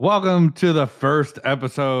Welcome to the first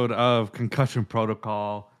episode of Concussion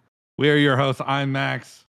Protocol. We are your hosts. I'm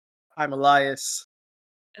Max. I'm Elias.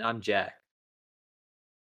 And I'm Jack.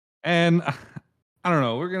 And I don't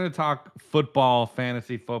know, we're going to talk football,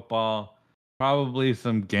 fantasy football, probably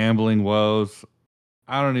some gambling woes.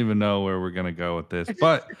 I don't even know where we're going to go with this,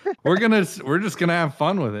 but we're just going to have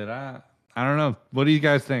fun with it. I don't know. What do you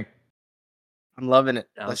guys think? I'm loving it.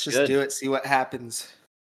 Sounds Let's just good. do it. See what happens.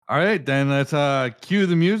 All right, then let's cue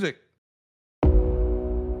the music.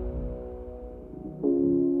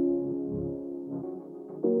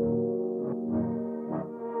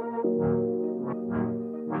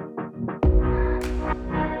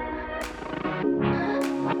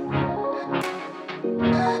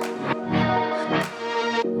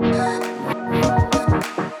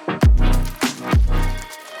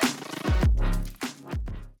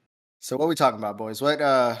 So what are we talking about, boys?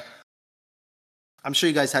 I'm sure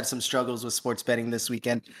you guys had some struggles with sports betting this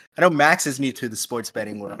weekend. I know Max is new to the sports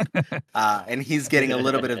betting world. And he's getting a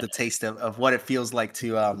little bit of the taste of what it feels like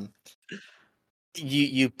to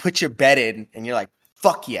you put your bet in and you're like,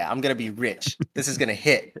 fuck yeah, I'm gonna be rich. This is gonna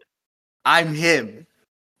hit. I'm him.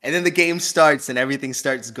 And then the game starts and everything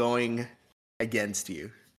starts going against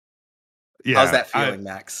you. Yeah, How's that feeling,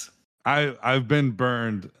 Max? I've been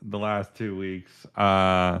burned the last 2 weeks.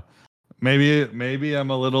 Maybe I'm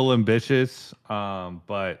a little ambitious,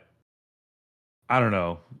 but I don't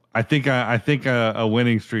know. I think a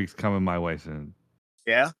winning streak's coming my way soon.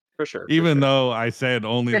 Yeah, For sure. Even though I said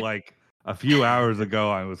only like a few hours ago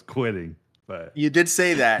I was quitting, but you did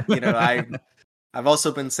say that. You know, I've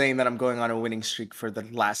also been saying that I'm going on a winning streak for the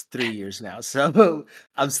last 3 years now. So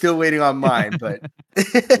I'm still waiting on mine, but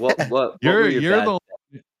What were you're your bad, the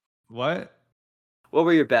what? what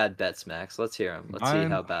were your bad bets, Max? Let's hear them. Let's see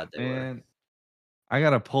Mine, how bad they were. man, I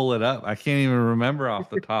gotta pull it up. I can't even remember off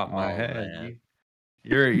the top of my Oh, head. man.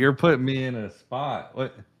 You're putting me in a spot.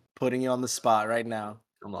 What? putting you on the spot right now.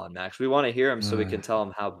 Come on, Max. We want to hear them so we can tell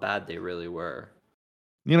them how bad they really were.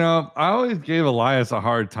 You know, I always gave Elias a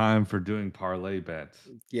hard time for doing parlay bets.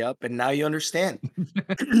 Yep, and now you understand.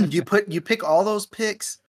 you pick all those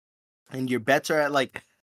picks, and your bets are at like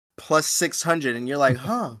plus 600, and you're like,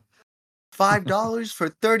 huh, $5 for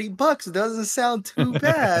 $30 doesn't sound too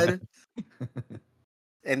bad.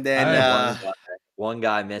 And then One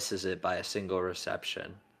guy misses it by a single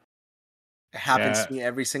reception. it happens Yeah. to me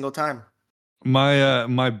every single time. My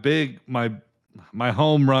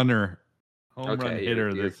home runner, run Okay, hitter.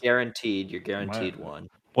 you're This guaranteed one.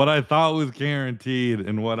 what I thought was guaranteed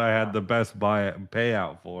and what I had the best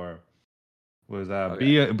payout for was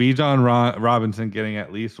Okay. Bijan Robinson getting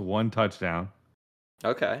at least one touchdown.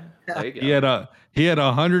 Okay, there you go. He had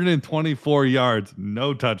 124 yards,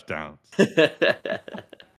 no touchdowns.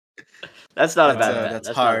 That's not a bad bet. That's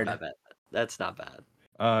Not a hard. bad bet. That's not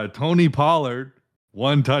bad. Tony Pollard,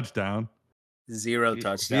 one touchdown. 0 He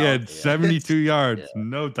touchdown. had 72 yards, Yeah.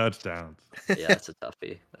 no touchdowns. Yeah, that's a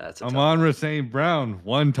toughie. That's a toughie. Amon St. Brown,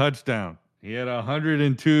 one touchdown. He had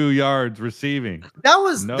 102 yards receiving. That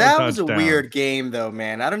was No a touchdown. weird game though,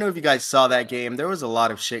 man. I don't know if you guys saw that game. There was a lot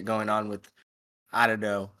of shit going on with, I don't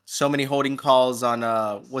know, so many holding calls on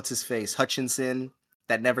what's his face, Hutchinson,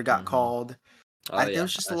 that never got Mhm. called. Oh, There yeah,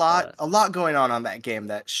 was just I saw that. a lot going on that game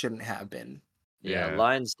that shouldn't have been. Yeah, Yeah.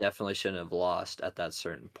 Lions definitely shouldn't have lost at that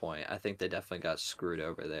certain point. I think they definitely got screwed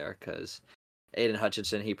over there because Aiden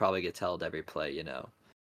Hutchinson, he probably gets held every play, you know.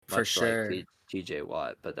 For much sure. Like TJ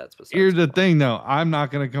Watt, but that's besides Here's the point. thing, though. I'm not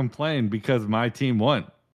going to complain because my team won.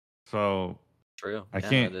 So True. I Yeah,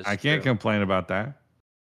 can't that is I can't true. complain about that.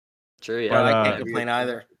 True, yeah. But, I uh, can't complain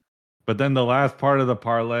either. But then the last part of the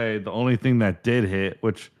parlay, the only thing that did hit,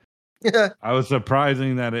 which I was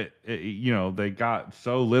surprising that it they got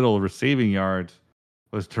so little receiving yards,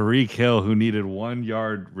 was Tyreek Hill, who needed 1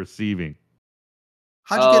 yard receiving.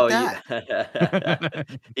 How'd you get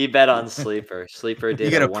that? He bet on Sleeper. Sleeper did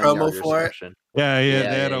get a a 1 promo yard for it? reception. Yeah,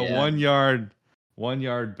 they had a yeah. 1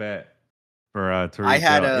 yard bet for Tyreek I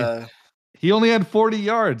had Hill. He only had 40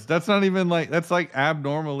 yards. That's not even that's like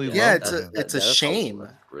abnormally low. Yeah, for him. it's a shame.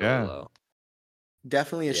 Really Yeah. low.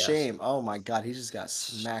 Definitely a Yes. shame. Oh my god, he just got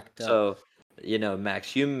smacked up. So,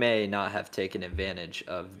 Max, you may not have taken advantage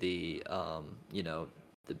of the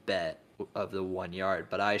the bet of the 1 yard,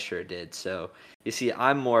 but I sure did. So you see,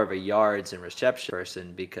 I'm more of a yards and reception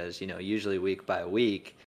person because usually week by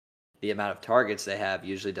week, the amount of targets they have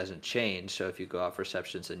usually doesn't change. So if you go off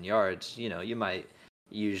receptions and yards, you might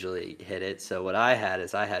usually hit it. So what I had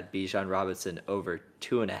Bijan Robinson over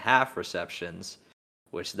 2.5 receptions,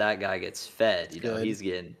 which that guy gets fed. Good. He's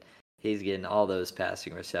getting all those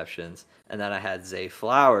passing receptions. And then I had Zay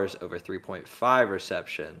Flowers over 3.5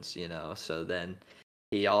 receptions, so then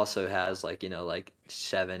he also has like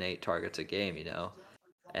 7-8 targets a game,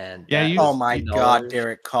 and Yeah, that Oh my God, $50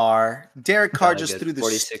 Derek Carr. Derek Carr got a just good threw the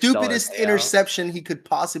 $46 stupidest payout. interception he could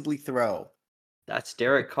possibly throw. That's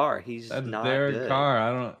Derek Carr. He's that's not Derek good. Carr.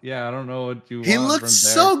 I don't know what you He want looked from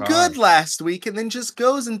so Derek Carr. good last week and then just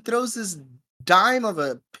goes and throws this dime of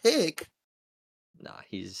a pick. Nah,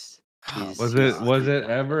 he's Was it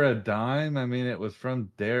ever a dime? I mean, it was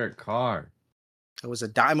from Derek Carr. It was a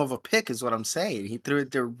dime of a pick, is what I'm saying. He threw it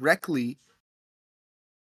directly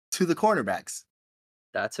to the cornerbacks.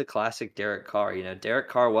 That's a classic Derek Carr. Derek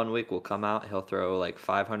Carr 1 week will come out, he'll throw like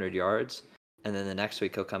 500 yards, and then the next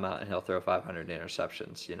week he'll come out and he'll throw 500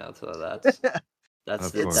 interceptions. So that's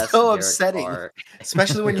It's Derek so upsetting, Carr.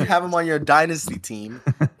 especially when you have him on your dynasty team.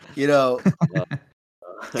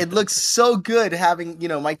 It looks so good having,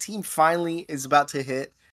 my team finally is about to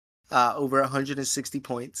hit over 160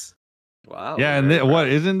 points. Wow. Yeah, and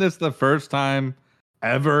isn't this the first time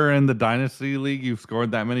ever in the Dynasty League you've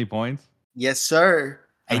scored that many points? Yes, sir.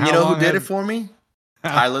 And And you how know who long did it has- for me?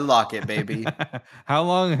 Tyler Lockett, baby. How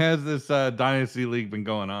long has this Dynasty League been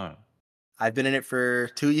going on? I've been in it for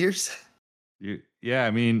 2 years, Yeah,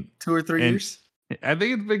 I mean, 2 or 3 years. I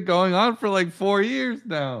think it's been going on for like 4 years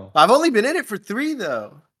now. I've only been in it for 3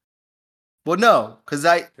 though. Well, no, because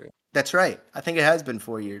that's right. I think it has been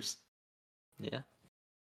 4 years. Yeah.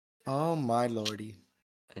 Oh my lordy.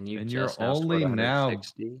 And you're just now only scored now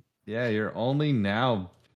 160? Yeah, you're only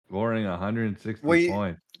now scoring 160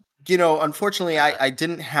 points. Unfortunately, I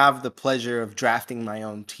didn't have the pleasure of drafting my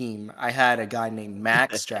own team. I had a guy named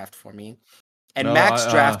Max draft for me. And No, Max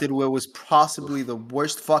drafted what was possibly the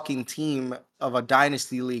worst fucking team of a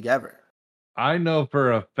dynasty league ever. I know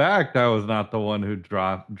for a fact I was not the one who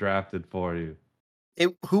drafted for you.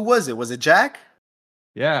 Who was it? Was it Jack?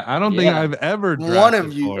 Yeah, I don't think I've ever drafted One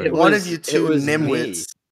of you, for you. one of you two nimwits.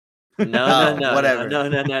 No, whatever.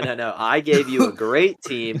 No. I gave you a great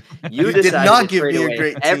team. You decided did not to give trade me a away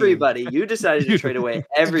great team. everybody. You decided to trade away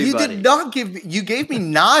everybody. You did not you gave me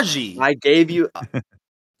Najee. I gave you.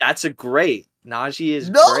 That's a great. Najee is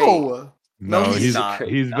great. No, he's not.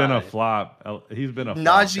 He's been a flop. He's been a flop.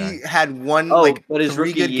 Najee had one but his 3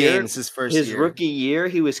 rookie good year, games his first year. His rookie year,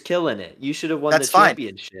 he was killing it. You should have won That's the fine.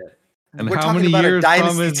 championship. And we're how talking many about years a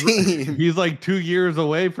dynasty from his, team. He's like 2 years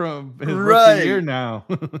away from his Right. rookie year now.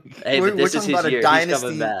 Hey, we're this is talking his about year. a dynasty He's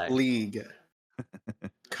coming back. league.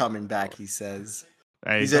 Coming back, he says.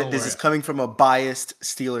 Hey, This is coming from a biased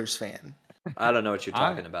Steelers fan. I don't know what you're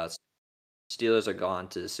talking about. Steelers are gone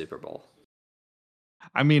to the Super Bowl.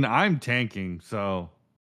 I mean, I'm tanking, so.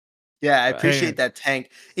 Yeah, I appreciate that tank.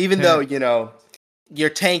 Even though, you're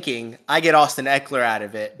tanking, I get Austin Eckler out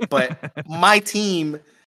of it. But my team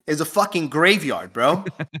is a fucking graveyard, bro.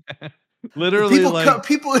 Literally,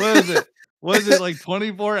 people what is it? Was it like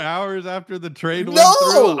 24 hours after the trade went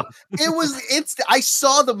No, through? I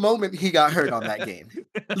saw the moment he got hurt on that game.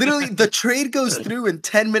 Literally, the trade goes through and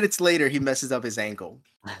 10 minutes later, he messes up his ankle.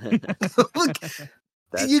 Look,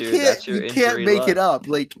 you can't make it up.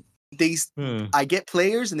 Like, I get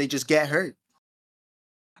players and they just get hurt.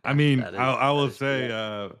 I mean, I will say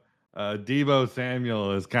Deebo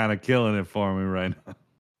Samuel is kind of killing it for me right now.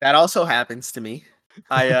 That also happens to me.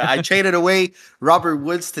 I traded away Robert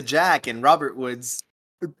Woods to Jack, and Robert Woods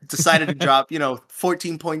decided to drop,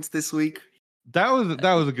 14 points this week. That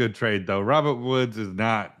was a good trade though. Robert Woods is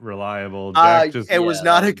not reliable. It was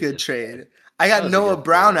not a good trade. I got Noah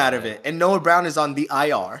Brown out of it, and Noah Brown is on the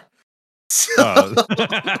IR. So,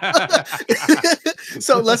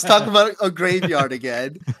 so let's talk about a graveyard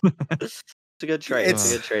again. It's a good trade.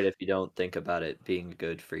 It's a good trade if you don't think about it being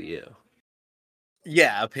good for you.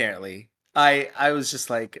 Yeah, apparently. I was just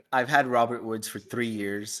like, I've had Robert Woods for 3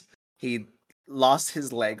 years. He lost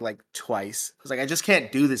his leg like twice. I was like, I just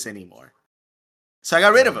can't do this anymore. So I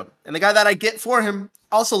got rid of him. And the guy that I get for him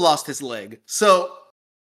also lost his leg. So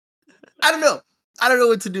I don't know. I don't know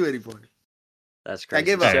what to do anymore. That's great. I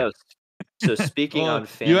gave up. So speaking on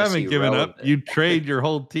fantasy, you haven't given up. You trade your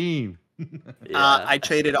whole team. I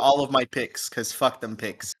traded all of my picks because fuck them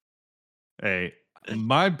picks. Hey,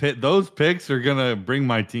 those picks are gonna bring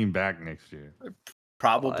my team back next year.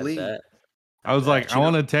 Probably. I was like, I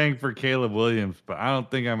want to tank for Caleb Williams, but I don't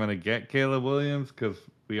think I'm gonna get Caleb Williams because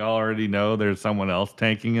we already know there's someone else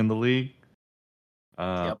tanking in the league.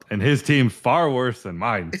 And his team's far worse than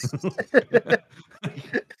mine.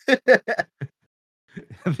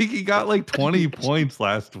 I think he got like 20 points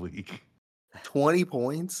last week. 20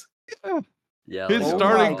 points? Yeah. His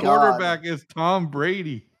starting quarterback is Tom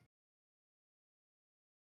Brady.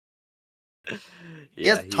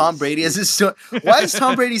 Yes, Tom Brady as his why is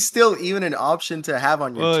Tom Brady still even an option to have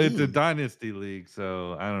on your team? It's a dynasty league,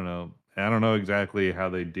 so I don't know. I don't know exactly how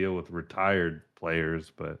they deal with retired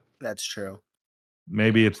players, but That's true.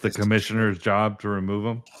 maybe it's the This is true. commissioner's job to remove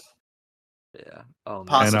them. Yeah. Oh man.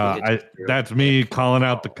 Possibly. And look at you. that's me calling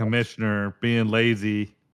out the commissioner being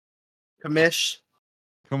lazy. Commish,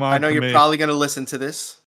 Come on, I know you're commish. probably going to listen to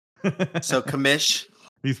this. So, Commish,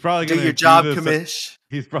 he's probably do gonna your accuse job, us. Commish.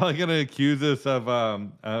 He's probably gonna accuse us of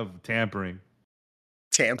tampering, Oh,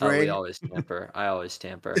 we Tampering. always tamper. I always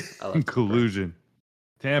tamper. I love tampering. collusion,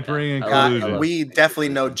 tampering and I love- collusion. We definitely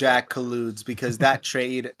know Jack colludes because that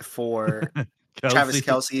trade for Travis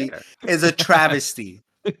Kelce is a travesty.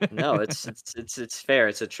 No, it's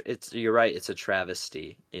fair. You're right. It's a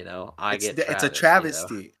travesty. You know, It's a You know?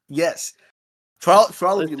 travesty. Yes. For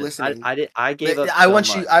all of you Listen, listening, I gave up. I so want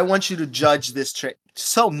much. you. I want you to judge this trade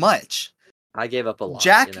so much. I gave up a lot.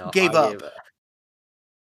 Jack you know? gave I up.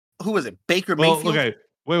 Who was it? Baker Well, Mayfield. okay,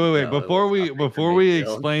 wait. No, it Before was we not Baker before we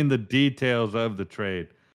Mayfield. explain the details of the trade,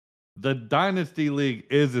 the Dynasty League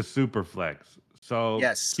is a super flex, so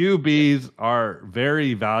Yes. QBs are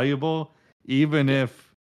very valuable, even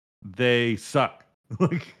if they suck.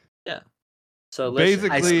 Like So listen,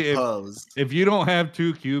 I basically, suppose. if you don't have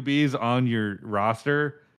two QBs on your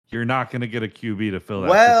roster, you're not going to get a QB to fill that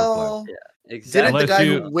Well, super exactly. didn't the Unless guy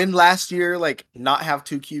you- who win last year not have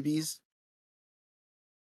two QBs?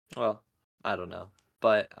 Well, I don't know,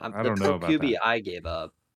 but I the don't know about QB that. I gave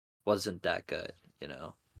up wasn't that good. You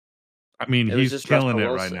know. I mean, It was he's just killing Russell it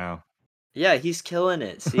right Wilson. now. Yeah, he's killing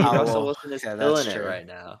it. See, Oh, Russell well, Wilson is yeah, that's killing it true. right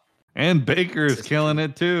now. And Baker is This is killing true.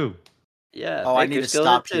 it too. Yeah. Oh, I need to Baker's killing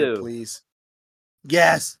stop it here, too. please.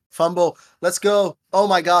 Yes, fumble. Let's go. Oh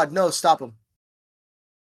my God, no, stop him.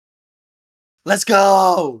 Let's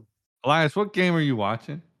go. Elias, what game are you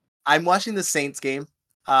watching? I'm watching the Saints game.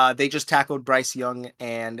 They just tackled Bryce Young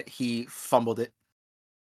and he fumbled it.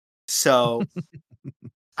 So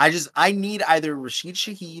I need either Rashid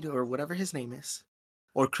Shaheed or whatever his name is,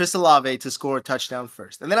 or Chris Olave to score a touchdown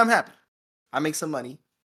first, and then I'm happy. I make some money.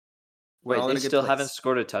 We're all Wait, in they a good still place. haven't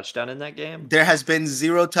scored a touchdown in that game? There has been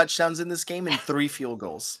 0 touchdowns in this game and 3 field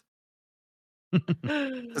goals.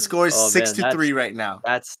 The score is 6-3 right now.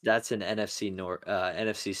 That's an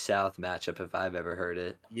NFC South matchup if I've ever heard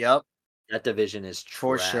it. Yep, That division is trash.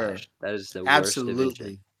 For sure. That is the worst absolutely.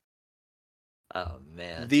 division. Oh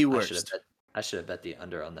man, The I should worst. have bet the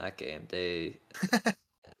under on that game.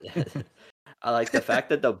 I like the fact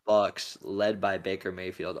that the Bucks, led by Baker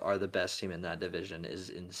Mayfield, are the best team in that division is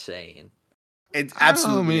insane. It's I don't know,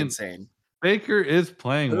 absolutely man. insane. Baker is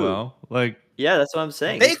playing Who? well. Like, Yeah, that's what I'm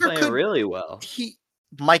saying. He's Baker playing could- really well.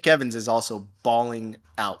 Mike Evans is also balling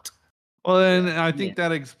out. well, and Yeah. I think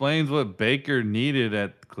that explains what Baker needed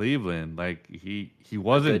at Cleveland. Like, he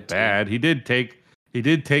wasn't good team. bad. He did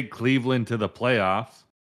take Cleveland to the playoffs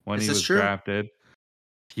when This he is was true. drafted.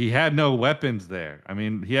 He had no weapons there. I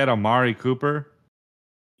mean, he had Amari Cooper.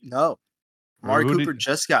 No, Or Amari who Cooper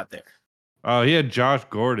just got there. Oh, he had Josh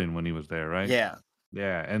Gordon when he was there, right? Yeah.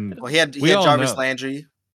 Yeah, and Well, he had We all Jarvis know. Landry.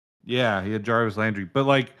 yeah, he had Jarvis Landry, but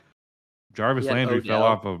like Jarvis He had Landry fell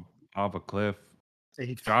Odell. off a cliff.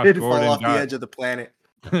 He Josh did fall Gordon off got- the edge of the planet.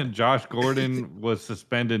 Josh Gordon was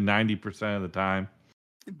suspended 90% of the time.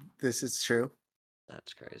 This is true.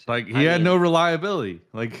 That's crazy. Like he had no reliability.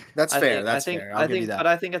 Like That's I fair. think- That's I think, fair. I'll I give you think, that. but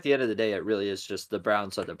I think at the end of the day, it really is just the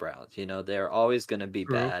Browns are the Browns. You know, they're always going to be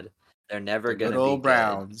True. bad. They're never The going good to be old good.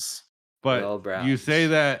 Browns. but old you say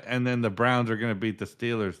Browns. that and then the Browns are going to beat the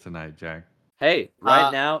Steelers tonight, Jack. Hey, right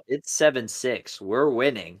Uh, now it's 7-6. We're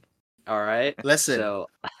winning. All right. Listen, So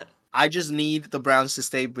I just need the Browns to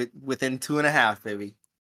stay within 2.5, baby.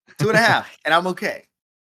 2.5, and I'm okay.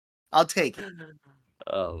 I'll take it.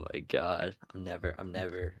 oh my god, I'm never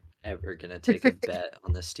ever gonna take a bet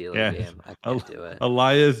on the Steelers Yeah. game. I can't do it.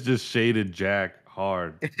 Elias just shaded Jack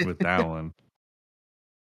hard with that one.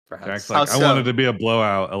 Perhaps. Jack's How like, I want it so? to be a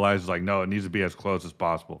blowout. Elias is like, no, it needs to be as close as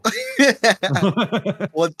possible.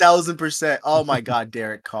 1000%. Oh my God,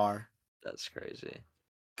 Derek Carr. That's crazy.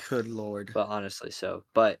 Good Lord. But honestly,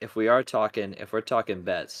 but if we're talking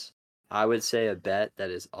bets, I would say a bet that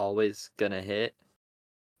is always gonna hit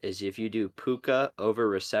is if you do Puka over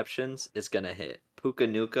receptions, it's gonna hit. Puka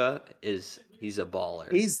Nuka he's a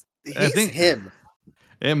baller. He's think- him.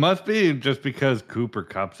 It must be just because Cooper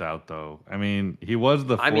Cup's out, though. I mean, he was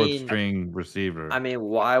the fourth string receiver. I mean,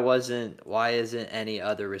 why isn't any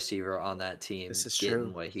other receiver on that team This is getting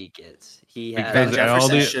true. what he gets? He Because Van has all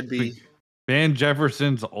Jefferson the- should be. Van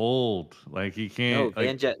Jefferson's old. Like he can't.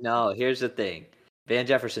 no. Here's the thing, Van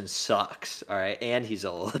Jefferson sucks. All right, and he's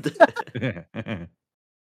old.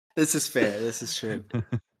 This is fair. This is true.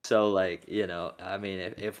 So I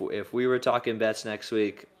mean, if we were talking bets next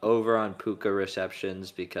week, over on Puka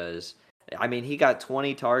receptions because I mean, he got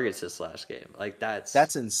 20 targets this last game. Like That's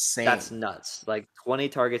insane. That's nuts. Like 20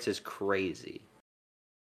 targets is crazy.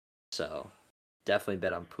 So definitely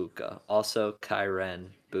bet on Puka. Also, Kyren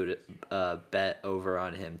bet over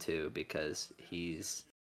on him too because he's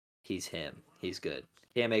him. He's good.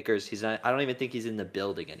 Cam Akers, he's not. I don't even think he's in the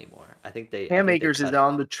building anymore. I think they. Cam I think Akers they is cut him.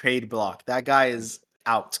 on the trade block. That guy is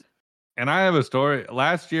out. And I have a story.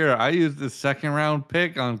 Last year, I used the 2nd round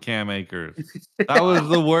pick on Cam Akers. That was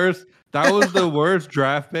the worst. That was the worst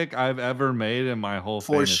draft pick I've ever made in my whole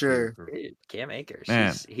For fantasy sure. career. Dude, Cam Akers,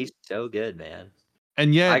 Man. he's so good, man.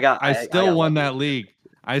 And yet, I still got won lucky. that league.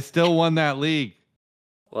 I still won that league.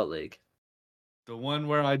 What league? The one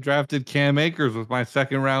where I drafted Cam Akers with my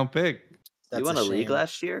 2nd round pick. You won a league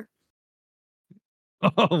last year?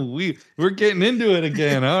 Oh, we're getting into it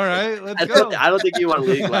again. All right, let's go. I don't think you won a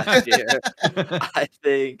league last year.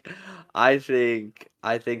 I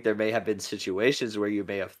think there may have been situations where you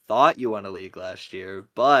may have thought you won a league last year,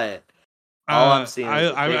 but all I'm seeing is a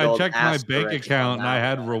big I old checked my bank asterisk account on and I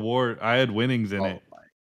that had one. I had winnings in it.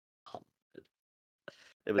 My-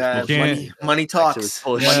 It was bullshit. Money Actually, it talks. was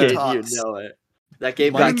bullshit. Money You talks. know it. That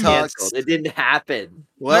game Money got talks. canceled. It didn't happen.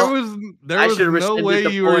 Well, there I was should've no rescinded way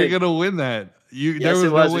the you were point. gonna win that. There Yes, was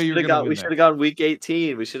it was. no way you were gonna win We that. should have gone week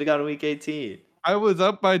 18. We should have gone week 18. I was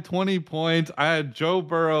up by 20 points. I had Joe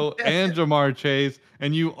Burrow and Jamar Chase,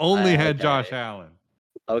 and you only had Okay. Josh Allen.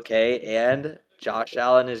 Okay, and Josh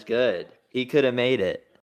Allen is good. He could have made it.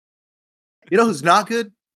 you know who's not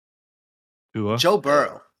good? Tua? Joe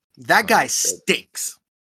Burrow. That guy good. stinks.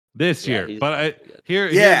 This Yeah, year. he's But pretty good.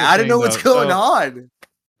 here's Yeah, the I didn't know thing, what's though. going So, on.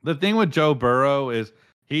 The thing with Joe Burrow is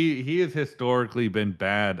he has historically been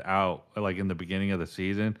bad out like in the beginning of the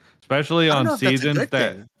season, especially I don't know on if that's a seasons good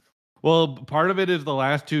that thing. well, part of it is the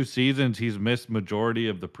last 2 seasons he's missed majority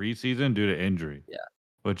of the preseason due to injury. Yeah.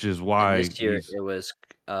 Which is And why this year it was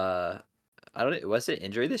was it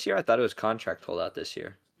injury this year? I thought it was contract holdout this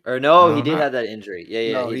year. Or no, he did have that injury.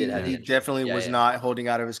 Yeah, No, he did have the he injury. definitely Yeah, was yeah. not holding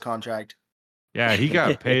out of his contract. Yeah, he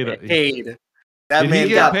got paid. Paid. That Did man he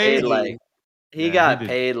get got paid? paid. like he Yeah, got he did.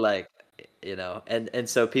 paid like and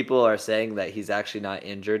so people are saying that he's actually not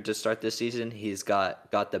injured to start this season. He's got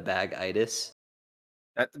the bag-itis.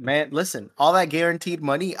 Man, listen, all that guaranteed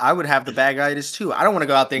money, I would have the bag-itis too. I don't want to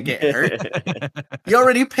go out there and get hurt. You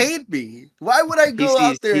already paid me. Why would I go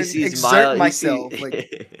out there and exert myself?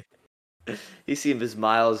 He sees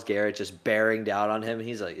Myles Garrett just bearing down on him.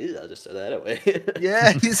 He's like, I'll just throw that away.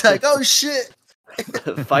 Yeah, he's like, oh shit.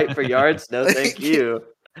 Fight for yards? No, thank you.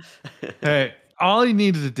 Hey, all he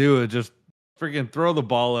needs to do is just freaking throw the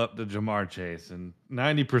ball up to Jamar Chase, and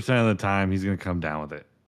 90% of the time he's gonna come down with it.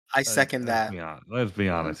 I second that. Let's be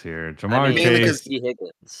honest here. Jamar Mainly Chase.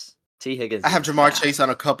 because T. Higgins. I have is Jamar bad. Chase on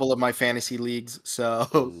a couple of my fantasy leagues, so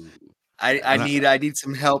Ooh, I need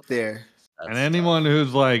some help there. And anyone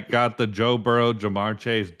who's like got the Joe Burrow, Jamar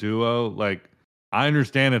Chase duo, like I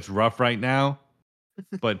understand it's rough right now,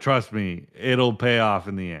 but trust me, it'll pay off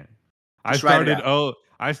in the end. I started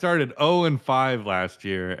 0-5 last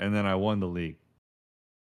year, and then I won the league.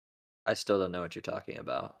 I still don't know what you're talking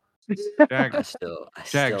about. Jack, I still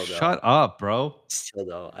shut up, bro. Still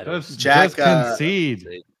don't. I don't. Just concede.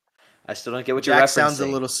 I still don't get what Jack you're referencing. sounds a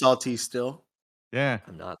little salty still. Yeah.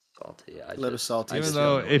 I'm not salty. A little salty. Even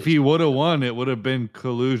though if he would have won, it would have been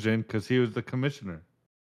collusion because he was the commissioner.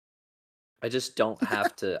 I just don't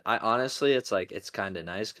have to. I honestly, it's kind of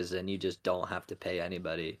nice because then you just don't have to pay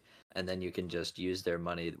anybody, and then you can just use their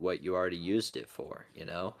money what you already used it for. You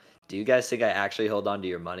know? Do you guys think I actually hold on to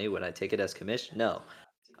your money when I take it as commission? No,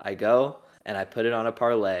 I go and I put it on a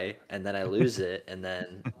parlay, and then I lose it, and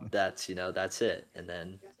then that's it, and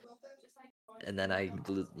then I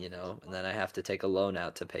have to take a loan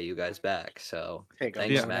out to pay you guys back. So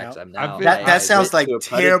thanks, Max. I'm now. That sounds like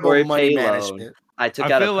terrible money management. I took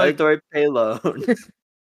out a predatory pay loan.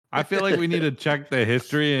 I feel like we need to check the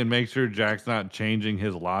history and make sure Jack's not changing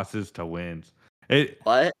his losses to wins.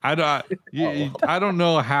 What? I don't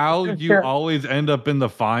know how you always end up in the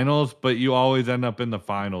finals, but you always end up in the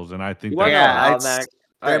finals, and I think Max.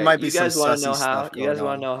 There might be some you guys want to know sussy how? stuff You guys going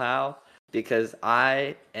want to on. know how? Because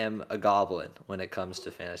I am a goblin when it comes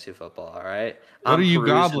to fantasy football. All right. What are you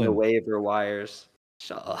perusing goblin? The waiver wires.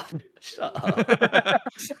 Shut up. Shut up.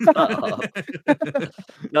 Shut up.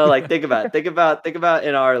 No, like think about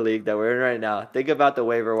in our league that we're in right now. Think about the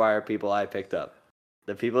waiver wire people I picked up.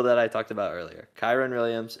 The people that I talked about earlier. Kyren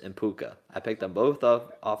Williams and Puka. I picked them both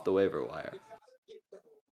up off the waiver wire.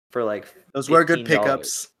 For like those were good $15.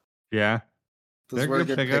 pickups. Yeah. Those were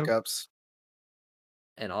good pickups.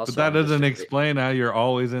 And also, but that doesn't explain how you're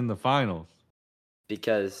always in the finals.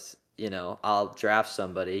 Because, I'll draft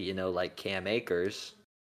somebody, like Cam Akers,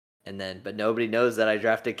 But nobody knows that I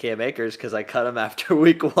drafted Cam Akers because I cut him after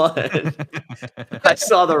week 1. I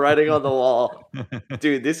saw the writing on the wall.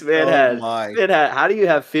 Dude, this man how do you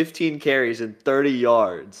have 15 carries and 30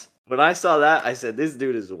 yards? When I saw that, I said, this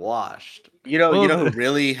dude is washed. You know who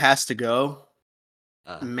really has to go?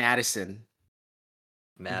 Madison.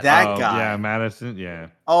 That guy. Yeah, Madison. Yeah.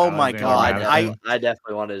 Oh my God. I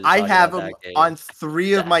definitely wanted to. I have him on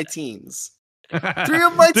 3 of my teams. 3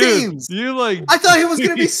 of my teams. I thought he was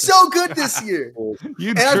gonna be so good this year.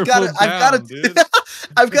 I've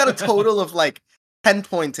got a total of like 10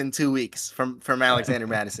 points in 2 weeks from Alexander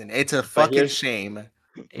Madison. It's a fucking shame.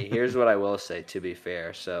 Here's what I will say, to be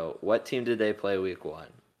fair. So, what team did they play week 1?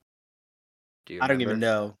 Do you remember? I don't even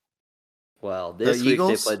know. Well, this week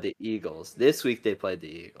they played the Eagles.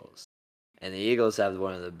 And the Eagles have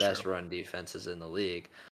one of the best run defenses in the league.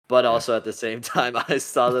 But also at the same time, I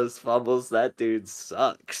saw those fumbles. That dude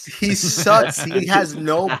sucks. He sucks. He has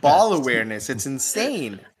no ball awareness. It's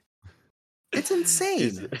insane.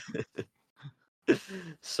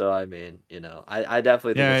 So, I mean, I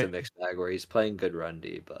definitely think it's a mixed bag where he's playing good run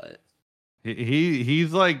D, but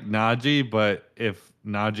he's like Najee, but if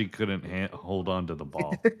Najee couldn't hold on to the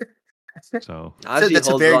ball. So that's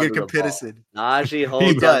a very good comparison. Najee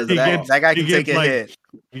holds does. That guy can take a hit.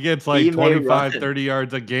 He gets like 25, 30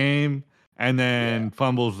 yards a game and then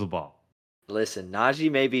fumbles the ball. Listen,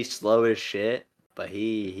 Najee may be slow as shit, but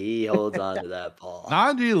he holds on to that ball.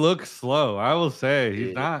 Najee looks slow. I will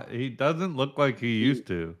say he doesn't look like he used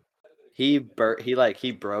to. He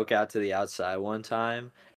broke out to the outside one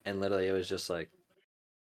time and literally it was just like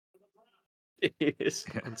he's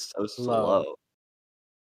going so slow.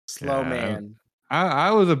 Slow man.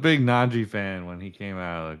 I was a big Najee fan when he came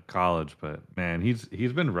out of college, but man, he's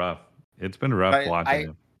been rough. It's been rough watching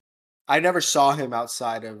him. I never saw him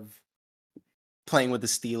outside of playing with the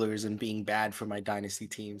Steelers and being bad for my dynasty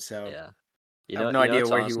team. So yeah, I have no idea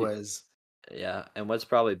where he was. Yeah, and what's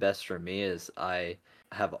probably best for me is I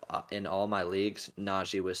have in all my leagues,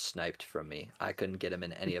 Najee was sniped from me. I couldn't get him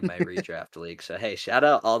in any of my redraft leagues. So hey, shout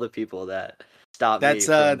out all the people that stopped me.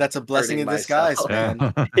 That's a blessing in disguise,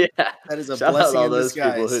 man. Yeah, that is a shout blessing out all in those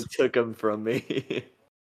disguise. people who took him from me.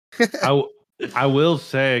 I will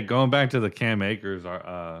say, going back to the Cam Akers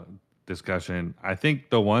discussion, I think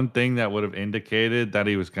the one thing that would have indicated that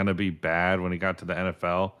he was going to be bad when he got to the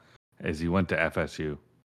NFL is he went to FSU.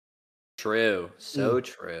 True. So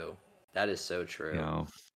true. That is so true.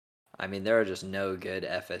 I mean, there are just no good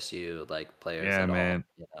FSU players at man.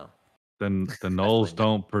 all. The Knowles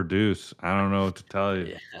don't produce. I don't know what to tell you.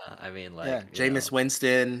 Yeah, I mean, Jameis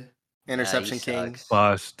Winston, interception king.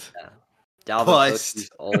 Bust. Yeah. Dalvin Cook, he's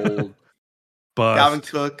old. Dalvin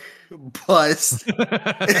Cook, bust.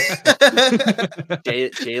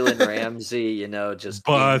 Jalen Ramsey, just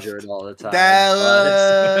bust. injured all the time.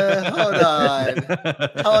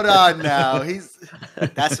 Hold on now.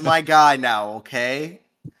 That's my guy now, okay?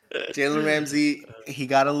 Jalen Ramsey, he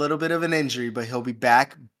got a little bit of an injury, but he'll be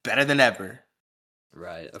back better than ever.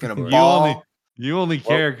 Right. You only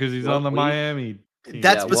care because he's on the Miami team.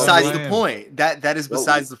 That's besides the point. That is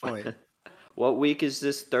besides the point. What week is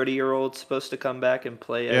this 30-year-old supposed to come back and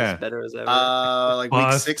play as better as ever?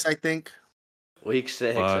 Week 6, I think. Week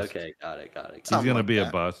 6. Bust. Okay, got it. He's gonna be a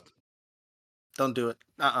bust. Don't do it.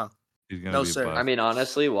 He's gonna be sir. a bust. I mean,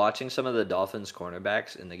 honestly, watching some of the Dolphins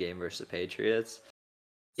cornerbacks in the game versus the Patriots.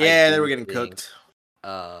 Yeah, they were getting cooked.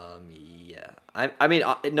 Yeah. I mean,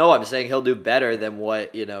 no, I'm saying he'll do better than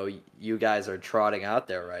what you guys are trotting out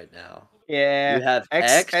there right now. Yeah, you have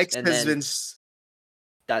X and has then been.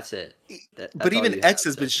 That's it. But even X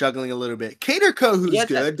has been struggling a little bit. Cater Kohu's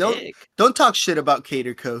good. Don't talk shit about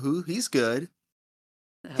Cater Kohu. He's good.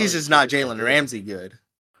 He's just not Jalen Ramsey good.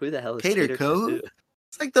 Who the hell is Cater Kohu?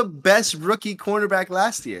 It's like the best rookie cornerback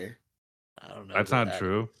last year. I don't know. That's not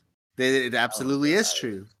true. It absolutely is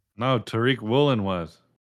true. No, Tariq Woolen was.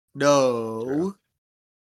 No. True.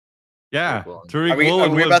 Yeah, Tariq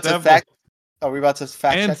Woolen was Are we about to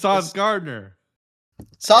fact check and Sauce Gardner.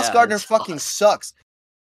 Sauce Gardner fucking sucks.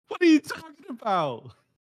 What are you talking about?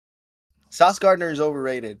 Sauce Gardner is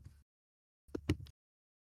overrated.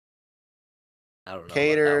 I don't know.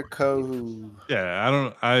 Cater Kohu.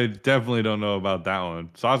 Yeah, I definitely don't know about that one.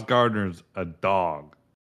 Sauce Gardner's a dog.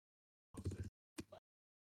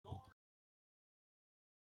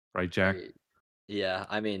 Right, Jack? Yeah,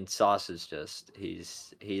 I mean, Sauce is just he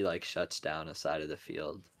shuts down a side of the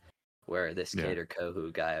field where this Cater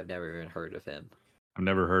Kohu guy, I've never even heard of him. I've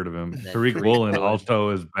never heard of him. Tariq Woolen also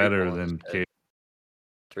is better than Cater.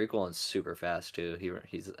 Tariq Woolen's super fast too.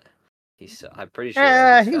 He's I'm pretty sure.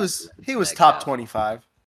 Yeah, he was top 25.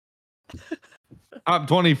 Top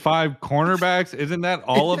 25 cornerbacks? Isn't that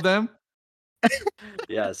all of them?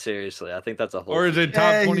 Yeah, seriously, I think that's a whole. Or is it team.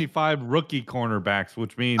 top 25 rookie cornerbacks,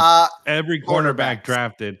 which means every cornerback cornerbacks.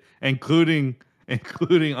 drafted, including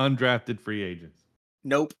undrafted free agents?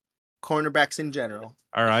 Nope. Cornerbacks in general.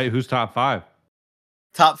 All right, who's top 5?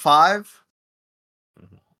 Top 5?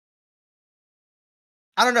 Mhm.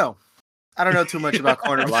 I don't know. I don't know too much about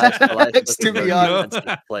Elias cornerbacks, doesn't to go be to honest.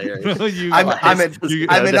 defensive players. No, you, I'm Elias doesn't you-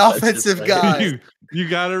 go I'm to an defensive offensive players. guy. you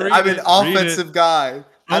gotta read I'm it. an offensive guy.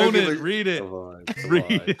 I don't Own give it. a. Read it. Come on, come Read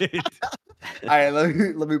on. it. All right,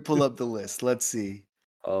 let me pull up the list. Let's see.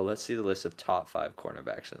 Oh, let's see the list of top 5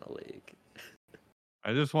 cornerbacks in the league.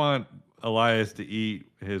 I just want Elias to eat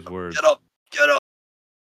his words. Get up! Get up!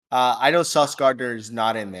 I know Sauce Gardner is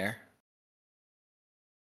not in there.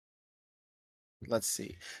 Let's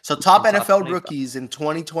see. So top Top NFL 25. rookies in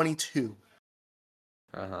 2022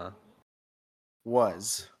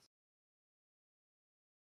 was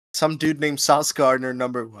some dude named Sauce Gardner,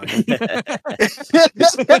 number 1.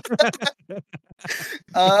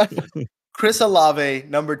 Chris Olave,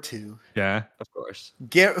 number 2. Yeah. Of course.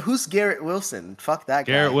 Who's Garrett Wilson? Fuck that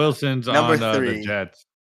guy. Garrett Wilson's Number on 3. the Jets.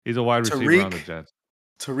 He's a wide receiver on the Tariq. Jets.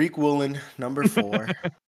 Tariq Woolen, number 4.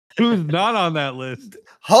 Who's not on that list?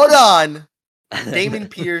 Hold on. Damon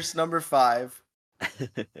Pierce, number 5.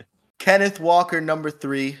 Kenneth Walker, number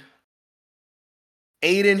 3.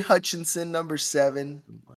 Aiden Hutchinson, number 7.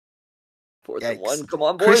 4th and Yikes. 1. Come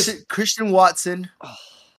on, boys. Christian Watson. Oh,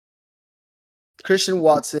 Christian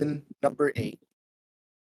Watson, number 8.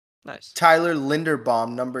 nice. Tyler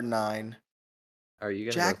Linderbaum, number 9. Are you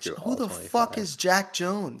gonna Jack, go through who all the 25? fuck is Jack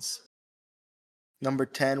Jones? Number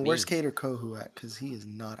 10. Where's Me. Cater Kohu at? Because he is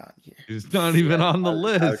not on here. He's not even on the I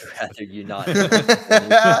would list. rather you not.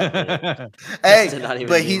 Hey, to not even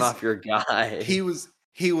but name off your guy. he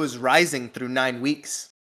was rising through 9 weeks.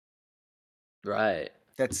 Right.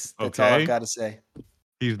 That's all Okay. I've got to say.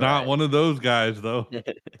 He's not Right. one of those guys, though.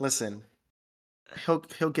 Listen, he'll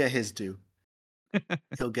get his due.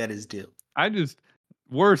 He'll get his due.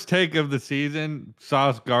 Worst take of the season,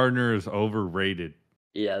 Sauce Gardner is overrated.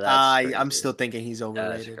 Yeah, that's crazy. I'm still thinking he's That's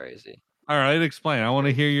overrated. crazy. All right, explain. I want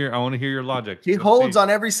to hear your logic. He Let's holds see. on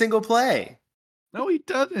every single play. No, he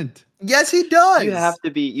doesn't. Yes, he does. You have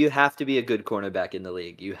to be a good cornerback in the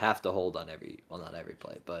league. You have to hold on not every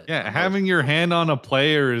play, but Yeah, most having your hand on a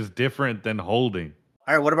player is different than holding.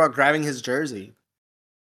 All right, what about grabbing his jersey?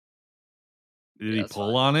 Did he That's pull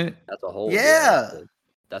fine. on it? That's a hold. Yeah.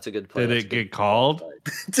 That's a good play. Did That's it a good get called? play.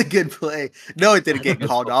 It's a good play. No, it didn't get Good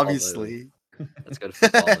called, football obviously. That's good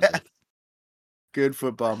football. move. Good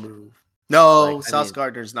football move. No, Like, I Sauce mean-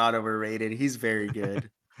 Gardner's not overrated. He's very good.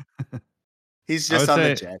 He's I just would on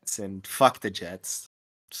the say- Jets, and fuck the Jets.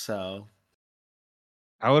 So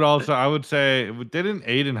I would say, didn't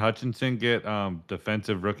Aiden Hutchinson get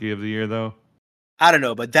defensive rookie of the year though? I don't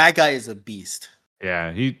know, but that guy is a beast.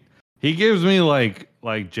 Yeah, he gives me like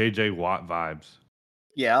JJ Watt vibes.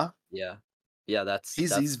 Yeah, Yeah, that's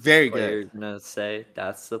he's very the player good. you're gonna say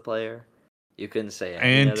that's the player. You couldn't say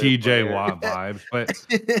any And other TJ player. Watt vibes, but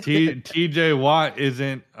TJ Watt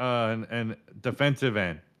isn't an defensive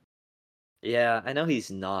end. Yeah, I know he's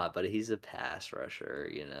not, but he's a pass rusher.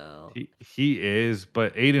 You know. He is,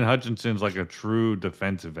 but Aiden Hutchinson's like a true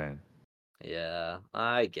defensive end. Yeah,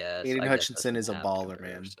 I guess. Aiden I guess Hutchinson that's is a an apt baller, man.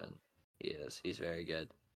 comparison. He is. He's very good.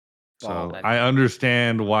 So Baller. I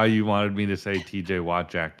understand why you wanted me to say TJ Watt,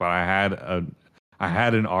 Jack, but I had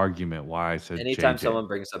an argument why I said Anytime JJ. someone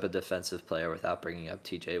brings up a defensive player without bringing up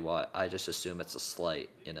TJ Watt, I just assume it's a slight.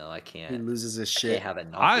 You know, I He can't. loses his I shit. can't have it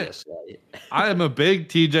not be a slight. I am a big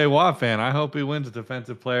TJ Watt fan. I hope he wins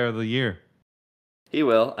Defensive Player of the Year. He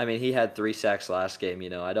will. I mean, he had 3 sacks last game. You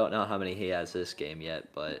know, I don't know how many he has this game yet,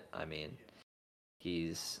 but I mean,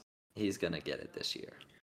 he's gonna get it this year.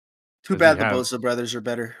 Too Does bad he the have- Bosa brothers are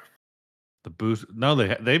better. The boost? No,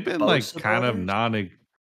 they've been like Bosa kind of brothers?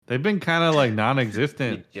 They've been kind of like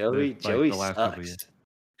non-existent. Joey the last couple of years. sucks.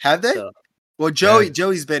 Have they? So, Well,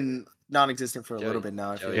 Joey's been non-existent for a little Joey- bit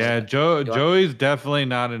now. I feel Joey's- like. Yeah, You want- Joey's definitely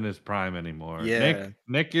not in his prime anymore. Yeah.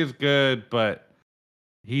 Nick is good, but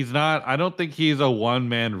he's not. I don't think he's a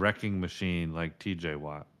one-man wrecking machine like TJ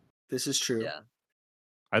Watt. This is true. yeah.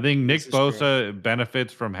 I think Nick This is true. Bosa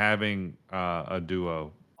benefits from having a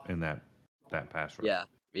duo in that pass rush.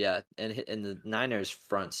 Yeah, and the Niners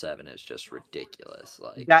front 7 is just ridiculous.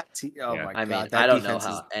 Like, Oh Yeah. my I god, mean, that I don't know defense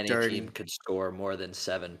how is any dirty. team could score more than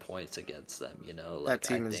 7 points against them. You know, like That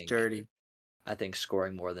team I is think, dirty. I think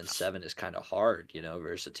scoring more than 7 is kind of hard. You know,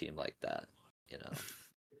 versus a team like that. You know,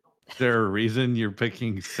 Is there a reason you're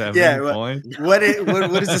picking 7 Yeah, points? What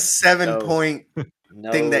is a 7 No. point no,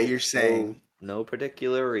 thing that you're saying? No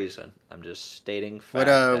particular reason. I'm just stating What, fact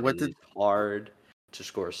that what it did- is hard to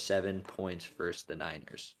score 7 points versus the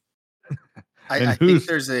Niners. And I think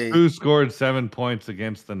there's a who scored 7 points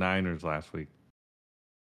against the Niners last week?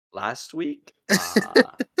 Last week,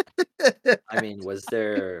 I mean, was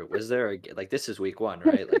there like this is week 1,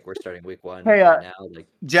 right? Like we're starting week 1 Hey, right now. Like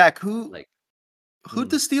Jack. Who'd like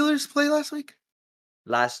the Steelers play last week?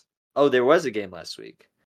 there was a game last week.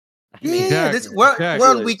 I mean, Yeah, Jack, we're Jack.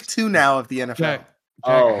 on week 2 now of the NFL. Jack,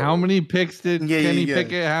 Oh. how many picks did Yeah, Kenny yeah.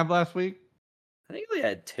 Pickett have last week? I think we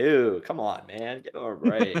had 2. Come on, man, give him a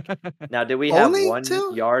break. Now, did we have Only 1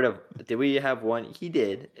 2? yard of? Did we have 1? He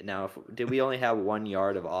did. Now, did we only have 1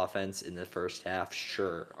 yard of offense in the first half?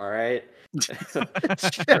 Sure. All right.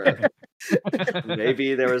 Sure.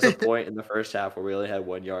 Maybe there was a point in the first half where we only had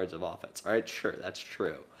 1 yard of offense. All right. Sure, that's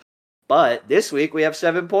true. But this week we have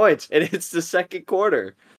 7 points, and it's the second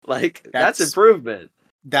quarter. Like that's improvement.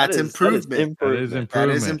 That's improvement. That is improvement. That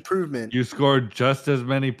is improvement. You scored just as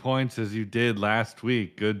many points as you did last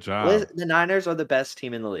week. Good job. The Niners are the best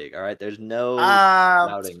team in the league. All right, there's no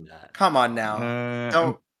doubting that. Come on now.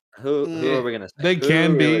 Don't. Who are we gonna say? They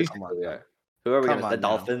can be. Who are we Come gonna? The on now.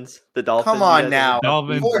 Dolphins. The Dolphins. Come on now.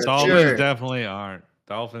 Dolphins For sure. definitely aren't.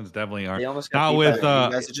 Dolphins definitely aren't. They almost got Not beat with by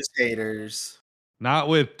You guys are just haters. not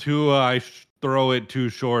with Tua. I throw it too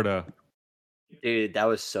shorta. Dude, that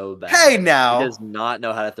was so bad. Hey He now. does not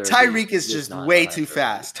know how to throw. Tyreek is He does just not way know how to too throw.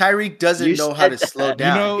 fast. Tyreek doesn't You know how to said slow that.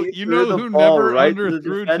 down. He You threw know the who ball never right to the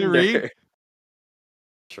underthrew defender. Tyreek?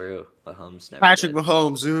 True, Mahomes never. Patrick did.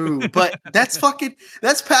 Mahomes, ooh, but that's Patrick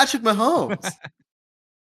Mahomes.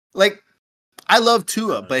 Like, I love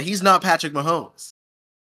Tua, but he's not Patrick Mahomes.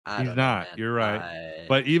 I He's don't know, not. man. You're right.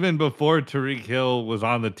 But even before Tariq Hill was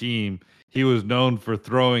on the team, he was known for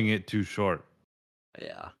throwing it too short.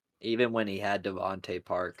 Yeah, even when he had Devontae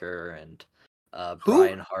Parker and Who?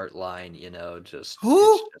 Brian Hartline,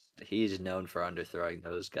 Who? He's known for underthrowing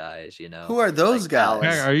those guys. Who are those guys?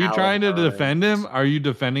 Hey, are you Alan trying to Burns. defend him? Are you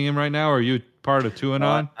defending him right now? Or are you part of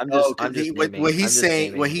QAnon? I'm Oh, just naming. what he's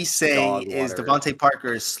saying is dog water. Devontae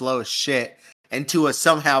Parker is slow as shit, and Tua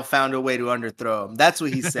somehow found a way to underthrow him. That's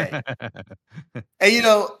what he's saying. And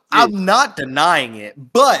I'm not denying it,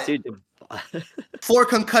 but Dude, for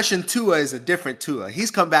concussion, Tua is a different Tua.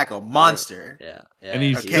 He's come back a monster. yeah, And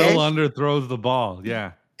he Okay. still underthrows the ball.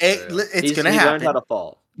 Yeah. It's gonna He happen. learned how to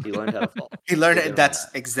fall. He learned how to fall. He learned Give it. him That's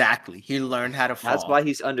that. exactly. He learned how to fall. That's why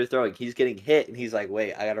he's underthrowing. He's getting hit, and he's like,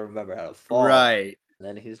 "Wait, I gotta remember how to fall." Right. And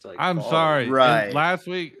then he's like, I'm falling. sorry. And Right. last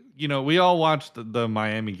week, we all watched the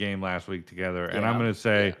Miami game last week together. And I'm Yeah. going to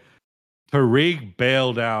say Tariq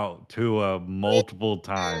bailed out Tua multiple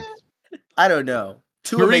times. I don't know.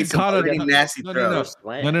 Tua made some pretty nasty throws.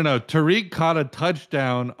 No. Tariq caught a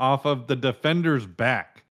touchdown off of the defender's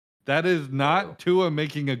back. That is not Tua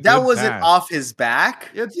making a good That wasn't pass. off his back.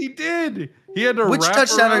 Yes, he did. He had to Which wrap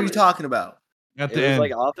touchdown are around you talking about? at It the was end.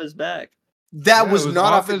 like off his back. That Yeah, was it was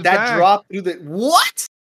not off off his that back. dropped through the what?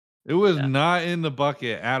 It was Yeah. not in the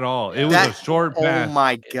bucket at all. It was That- a short pass. Oh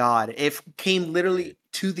my god! It came literally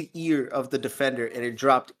to the ear of the defender, and it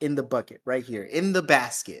dropped in the bucket right here in the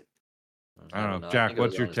basket. I don't know. I Jack, think it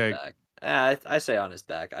what's was your on his take? back. I say on his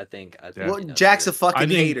back. I think. Yeah. Well, Jack's a fucking I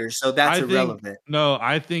think- hater, so that's irrelevant.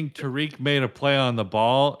 I think Tariq made a play on the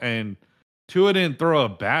ball, and Tua didn't throw a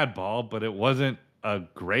bad ball, but it wasn't a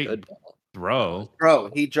great Good ball. throw.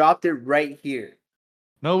 Bro, he dropped it right here.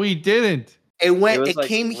 No, he didn't. It like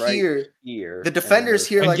came right here. here. The defender's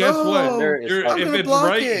here, And like, guess what? oh, You're- I'm if gonna it's block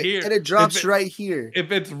right it, here- and it drops if it- right here.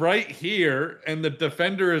 If it's right here and the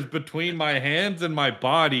defender is between my hands and my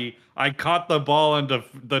body, I caught the ball on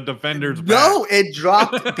the defender's back. No, it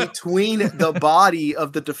dropped between the body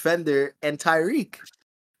of the defender and Tyreek.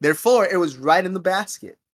 Therefore, it was right in the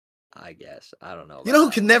basket. I guess I don't know. You know who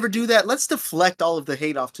about could that. never do that? Let's deflect all of the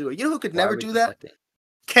hate off to it. You know who could Why are never we do that? deflecting?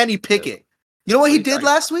 Kenny Pickett. You know what What he are you did talking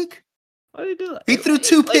last week? Why did he do that? He threw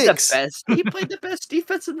two played picks. He played the best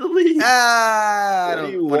defense in the league. I What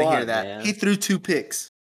do you don't want to hear want, that. man? He threw two picks.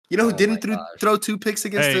 You know who Oh didn't my gosh. throw two picks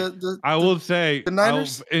against Hey, the I will say, the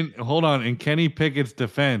Niners? hold on. In Kenny Pickett's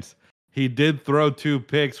defense, he did throw 2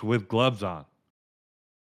 picks with gloves on.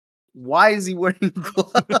 Why is he wearing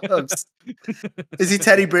gloves? Is he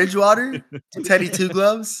Teddy Bridgewater? Teddy Two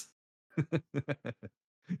Gloves?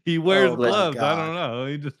 He wears Oh my gloves. I God. don't know.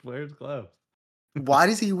 He just wears gloves. Why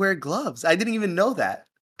does he wear gloves? I didn't even know that.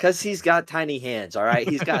 Because he's got tiny hands, all right?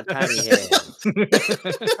 He's got tiny hands.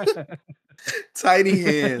 Tiny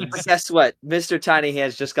hands. But guess what? Mr. Tiny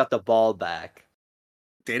Hands just got the ball back.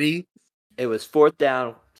 Did he? It was 4th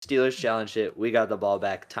down. Steelers challenged it. We got the ball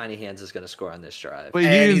back. Tiny Hands is going to score on this drive. But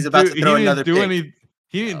And he's about to throw another pick.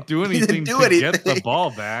 He didn't do He didn't anything do to get the anything. ball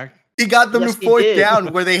back. He got them Yes, to he fourth did.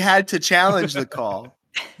 down where they had to challenge the call.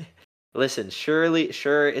 Listen, sure,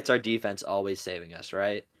 it's our defense always saving us,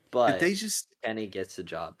 right? But They just Kenny gets the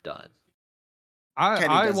job done. Kenny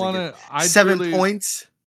I doesn't want get to. I 7 truly. points.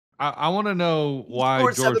 I want to know He why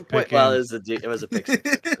scored George 7 points. Pickens. Well, it was a pick six.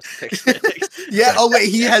 It was a pick six. Yeah. Oh wait,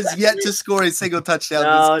 he has yet to score a single touchdown.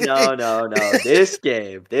 No, this game.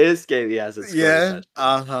 no. This game, he hasn't scored a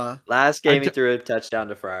touchdown. Last game he threw a touchdown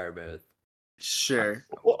to Freiermuth. Sure.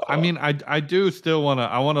 I mean, I do still want to.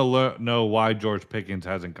 I want to know why George Pickens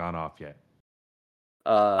hasn't gone off yet.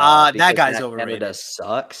 That Because guy's Matt overrated. Canada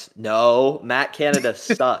sucks. No, Matt Canada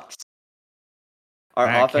sucks. Our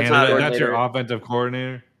Matt offensive Canada, coordinator. that's your offensive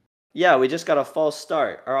coordinator. Yeah, we just got a false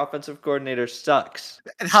start. Our offensive coordinator sucks.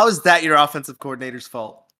 And how is that your offensive coordinator's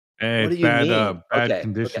fault? Hey, What do you bad, mean? bad Okay,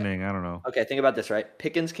 conditioning. I don't know. Okay, think about this, right?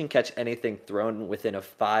 Pickens can catch anything thrown within a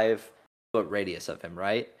 5-foot radius of him,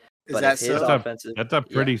 right? Is But that if his so? offensive, That's a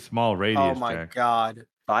pretty small radius, Oh my Jack. god.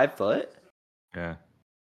 5 foot? Yeah.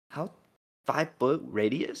 How 5-foot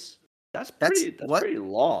radius? That's That's pretty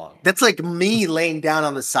long. That's like me laying down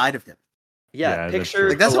on the side of him. Yeah, that's picture true.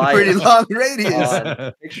 Like that's a Elias pretty long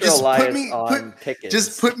radius. picture Just put Elias me- on Pickens.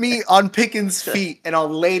 Just put me on Pickens' feet and I'll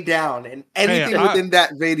lay down, and anything within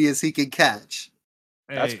that radius he can catch.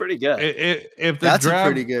 That's Hey, pretty good. If the That's draft,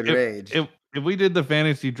 a pretty good range. If we did the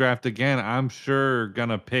fantasy draft again, I'm sure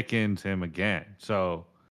gonna Pickens him again. So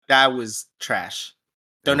That was trash.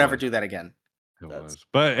 Don't It ever was. do that again. it That's- was.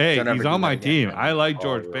 But hey, Don't ever he's do on that my again. team. And I then like fall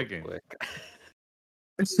George real Pickens. quick.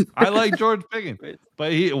 I like George Pickens. Wait.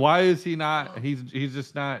 But why is he not? He's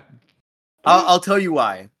just not. I'll tell you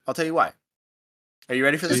why. Are you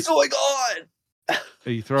ready for this? What's going on?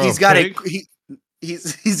 He throw. He's a got pick?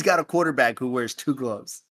 he's got a quarterback who wears 2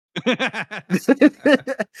 gloves.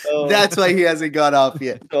 Oh. That's why he hasn't got off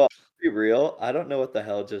yet. So, to be real, I don't know what the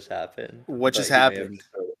hell just happened. What just but happened?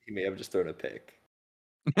 He may have just thrown a pick.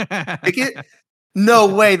 Pickett? No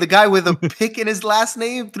way. The guy with a pick in his last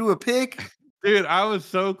name threw a pick. Dude, I was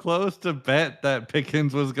so close to bet that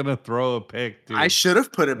Pickens was gonna throw a pick, dude. I should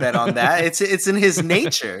have put a bet on that. It's in his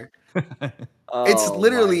nature. It's Oh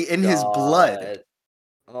literally my in his blood. God.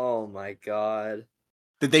 Oh my god.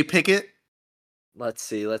 Did they pick it? Let's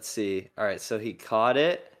see. All right, so he caught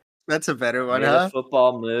it. That's a better one, Made huh? a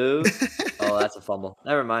football move. Oh, that's a fumble.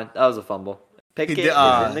 Never mind. That was a fumble. Pickett did-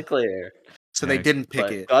 is in the clear. So they Yeah, didn't pick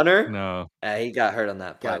But it. Gunner, No, he got hurt on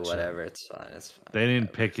that play. Gotcha. Whatever. It's fine. they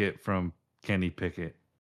didn't pick it from Kenny Pickett.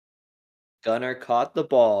 Gunner caught the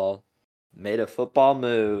ball, made a football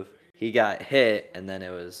move. He got hit, and then it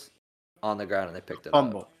was on the ground, and they picked it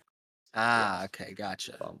Fumble. up. Ah, okay,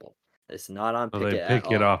 gotcha. Fumble. It's not on So Pickett they at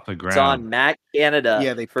pick it all. off the It's on ground. Matt Canada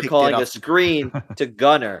Yeah, they for picked it calling off a the- screen to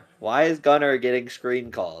Gunner. Why is Gunner getting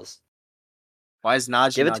screen calls? Why is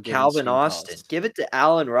Najee Give it not to getting Calvin screen Austin. calls? Give it to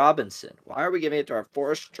Allen Robinson. Why are we giving it to our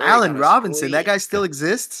fourth string? Allen on a Robinson, that screen? guy still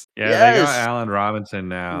exists? Yeah, they got Yes. Allen Robinson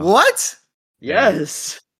now. What?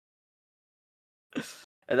 Yes.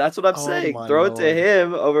 And that's what I'm Oh saying. my Throw it to Lord.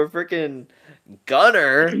 him over freaking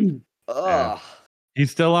Gunner. Ugh.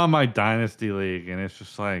 He's still on my dynasty league, and it's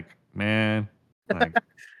just like, man, like,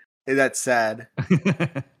 Hey, that's sad.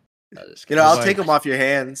 That is You know, I'll Like- take him off your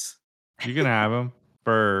hands. you can have him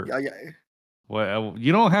for I what?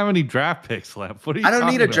 You don't have any draft picks left. What are you? don't need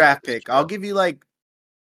talking a about? draft pick. I'll give you like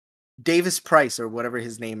Davis Price or whatever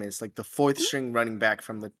his name is, like the 4th string running back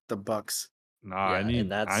from the Bucks. No, Yeah, I and need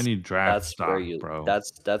that's- draft That's stock, where you bro.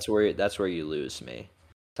 that's where you lose me.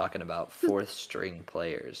 Talking about fourth string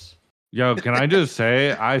players. Yo, can I just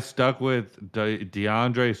say I stuck with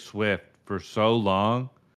DeAndre Swift for so long.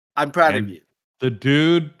 I'm proud And of you. The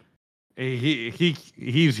dude,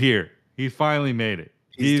 he's here. He finally made it.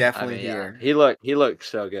 He's He's- definitely Yeah, here. he looked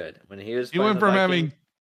so good when he was. He playing went the from Vikings.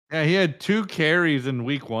 he had 2 carries in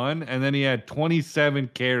week 1, and then he had 27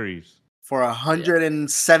 carries. For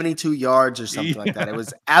 172 yards or something like that. It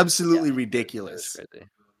was absolutely Yeah, ridiculous. It was crazy.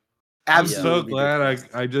 I'm Absolutely so glad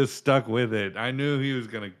ridiculous. I just stuck with it. I knew he was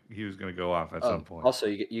gonna go off at some point. Also,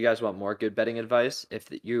 you guys want more good betting advice? If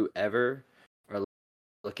you ever are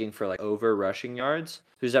looking for like over rushing yards,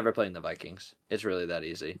 who's ever playing the Vikings? It's really that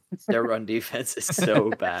easy. Their run defense is so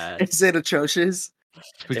bad. Is it atrocious?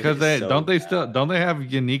 Because is they so don't they bad. still don't they have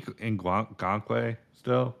Unique Ngakoue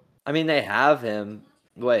still? I mean, they have him.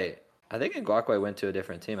 Wait, I think Ngakoue went to a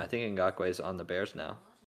different team. I think Ngakoue is on the Bears now.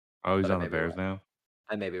 Oh, he's But I on the may be Bears wrong. now.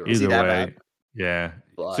 I may be wrong. Is he Either that way, bad? yeah.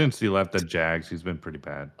 But- Since he left the Jags, he's been pretty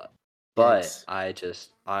bad. But Yikes.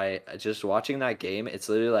 I just watching that game, it's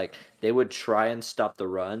literally like they would try and stop the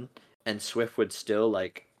run, and Swift would still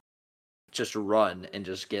like just run and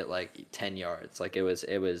just get like 10 yards. Like it was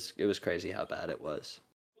crazy how bad it was.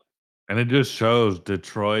 And it just shows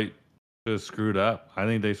Detroit just screwed up. I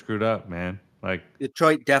think they screwed up, man. Like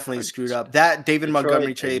Detroit definitely screwed up. That David Detroit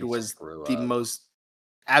Montgomery trade didn't was screw the up. most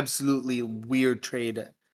absolutely weird trade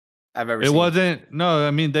I've ever it seen. wasn't. No,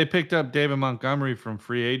 I mean they picked up David Montgomery from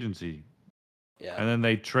free agency, Yeah. and then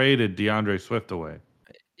they traded DeAndre Swift away.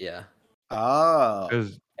 Yeah. Oh,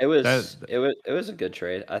 Because It was That- it was a good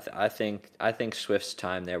trade. I think Swift's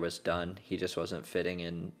time there was done. He just wasn't fitting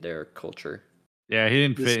in their culture. yeah, he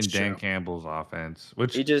didn't This fit is in Dan true. Campbell's offense,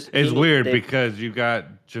 which He just is he, weird they, because you got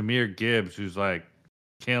Jameer Gibbs who's like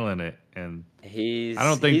killing it, and he's I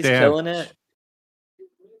don't think he's they killing have. it.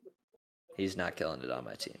 He's not killing it on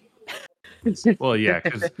my team. Well, yeah,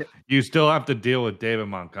 because you still have to deal with David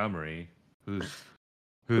Montgomery, who's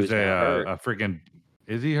Who's now hurt. a freaking.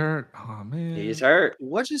 Is he hurt? Oh man, He's hurt.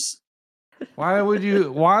 what just? Why would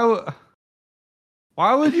you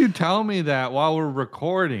tell me that while we're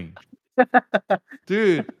recording,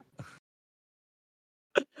 dude?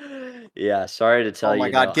 Yeah, sorry to tell you. Oh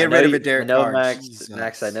my God, know- get I know rid of you- it, Derek I know, Carr. Max. Jesus.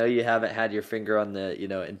 Max, I know you haven't had your finger on the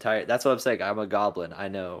entire. That's what I'm saying. I'm a goblin. I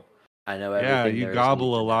know everything. Yeah, you there is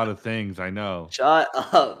gobble a to lot know. of things. I know. Shut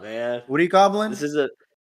up, man. What are you gobbling? This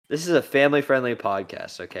is a family friendly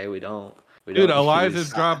podcast. Okay, we don't. Dude, use- Eliza's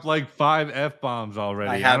dropped like 5 F-bombs already.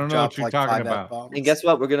 I I have don't know what dropped you're like talking 5 about. F-bombs. And guess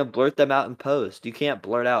what? We're gonna blurt them out in post. You can't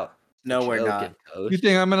blurt out. No, we're joke not. in post. You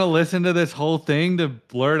think I'm gonna listen to this whole thing to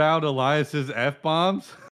blurt out Elias's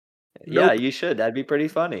F-bombs? Yeah, Nope. you should. That'd be pretty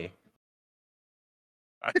funny.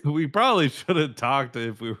 We probably should have talked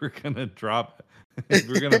if we were gonna drop, if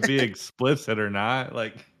we're gonna be explicit or not.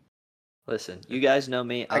 Like, Listen, you guys know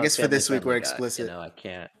me. I I'm a guess for this week we're family-friendly guy, explicit. You know,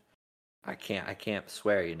 I can't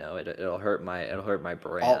swear. You know, it'll hurt my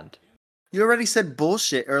brand. You already said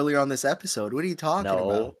bullshit earlier on this episode. What are you talking No,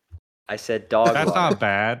 about? I said dog that's water. not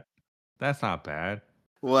bad. That's not bad.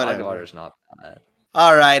 Dog Whatever. water's not bad.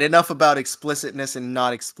 All right, enough about explicitness and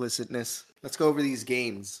not explicitness. Let's go over these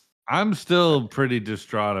games. I'm still pretty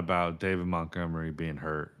distraught about David Montgomery being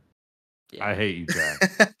hurt. Yeah. I hate you,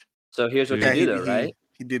 Jack. So here's what Yeah, you do, though, right?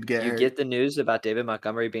 He did get You hurt. get the news about David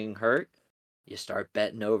Montgomery being hurt. You start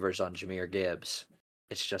betting overs on Jameer Gibbs.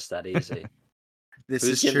 It's just that easy. This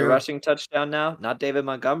Who's is getting true. the rushing touchdown now? Not David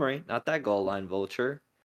Montgomery, not that goal line vulture.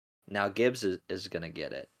 Now Gibbs is gonna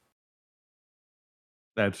get it.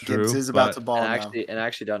 That's true. Gibbs is about but to ball And now. I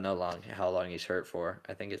actually don't know how long he's hurt for.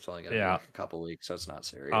 I think it's only gonna be Yeah. like a couple weeks, so it's not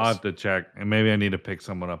serious. I'll have to check, and maybe I need to pick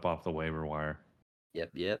someone up off the waiver wire.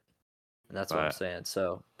 Yep. And that's what I'm But- saying.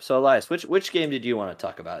 So Elias, which game did you want to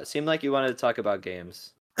talk about? It seemed like you wanted to talk about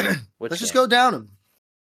games. Let's just go down them.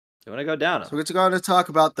 You want to go down So them? we're going to talk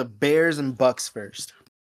about the Bears and Bucks first.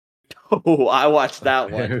 Oh, I watched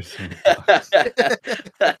that one. Bears and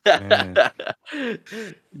You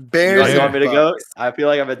Bears guys and want me to go? Bucks. I feel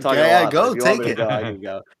like I've been talking Yeah, a lot. go, but if you want take me to it. go, I can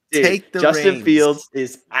go. Dude, Take the Justin reins. Fields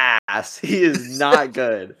is ass. He is not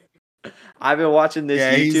good. I've been watching this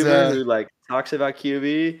Yeah, he's, YouTuber who like talks about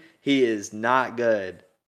QB. He is not good.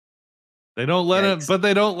 They don't let him, Yikes. but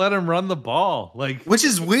they don't let him run the ball. Like, Which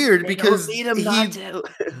is weird They because don't need him not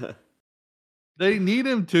to. they need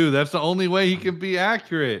him to. That's the only way he can be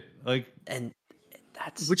accurate. Like, And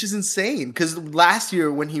that's which is insane because last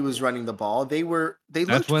year when he was running the ball, they that's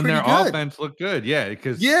looked when pretty their good. offense looked good. Yeah,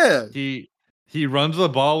 because Yeah, he runs the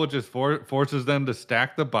ball, which is forces them to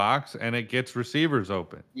stack the box, and it gets receivers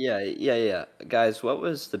open. yeah. Guys, what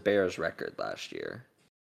was the Bears' record last year?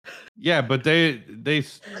 Yeah, but they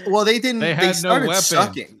well they didn't. They They, had no started weapons.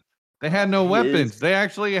 sucking. had no He weapons. is- They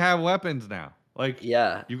actually have weapons now. Like,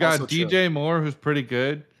 Yeah. you got Also true. DJ Moore, who's pretty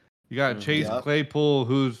good. You got Mhm. Chase Yep. Claypool,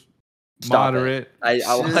 who's Stop it. moderate. I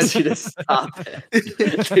want you to stop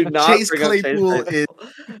it. Do not Chase bring up Claypool is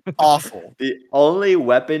awful. The only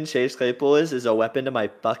weapon Chase Claypool is a weapon to my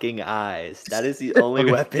fucking eyes. That is the only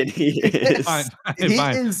Okay. weapon he is. Fine, He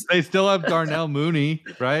fine. is They still have Darnell Mooney,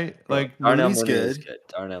 right? Like, Darnell Mooney's Mooney is good. good.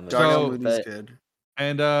 Darnell Mooney. Darnell So- Mooney's But- good.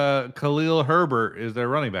 and Khalil Herbert is their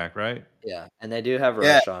running back, right? Yeah, and they do have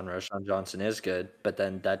Yeah. Roshan. Roshan Johnson is good, but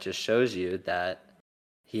then that just shows you that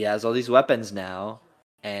he has all these weapons now,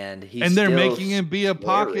 and he's And they're still making him be a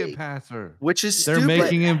pocket scary. passer. Which is They're stupid.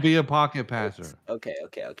 making him be a pocket passer. Okay.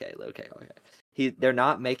 They're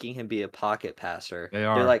not making him be a pocket passer. They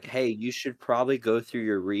are. They're like, hey, you should probably go through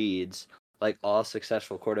your reads like all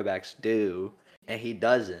successful quarterbacks do, and he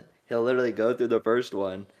doesn't. He'll literally go through the first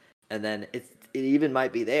one, and then it even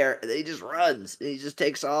might be there, and then he just runs and he just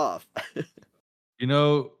takes off. You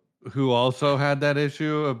know who also had that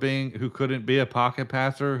issue of who couldn't be a pocket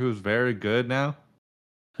passer, who's very good now?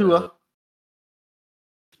 Tua.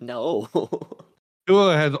 No.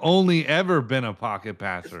 Tua has only ever been a pocket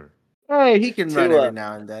passer. Hey, he can run Tua, every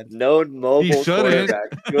now and then. known mobile shouldn't.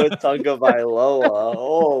 quarterback, Tua Tagovailoa.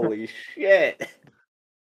 Holy shit.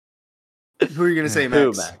 Who are you gonna say, Who,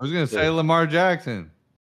 Max? Max? I was gonna say Who? Lamar Jackson.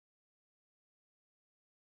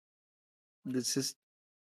 This is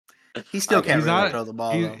he still Okay. can't He's really not. throw the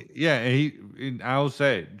ball though. I will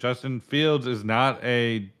say Justin Fields is not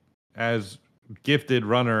as gifted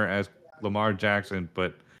runner as Lamar Jackson,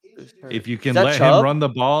 but if you Is can that let him Chubb? run the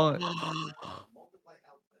ball,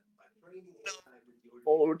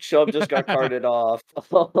 Oh, Chubb just got carted off.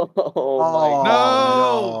 Oh my Oh god.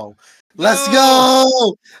 no. No! Let's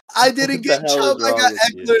go! I didn't What the get hell Chubb, is I wrong got with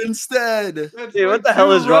you? Eckler instead. That's Dude, what like the hell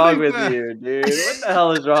 2 is wrong running with backs. you, dude? What the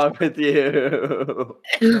hell is wrong with you?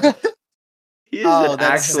 He is Oh, an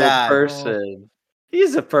that's actual sad. person.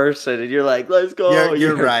 He's a person, and you're like, let's go.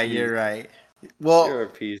 You're a right, piece. you're right. You're Well, a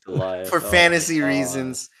piece of life. for Oh my fantasy God.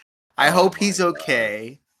 reasons, I Oh hope my he's God.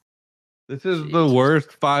 okay. This is the Jesus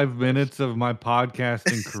worst 5 minutes of my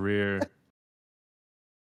podcasting career.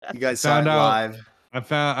 You guys saw it Found out. live. I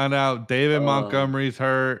found out David Montgomery's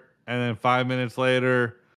hurt, and then 5 minutes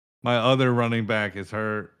later, my other running back is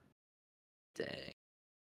hurt. Dang.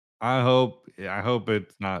 I hope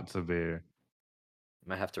it's not severe. I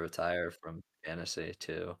might have to retire from fantasy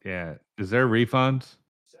too. Yeah. Is there refunds?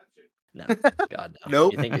 No, God no.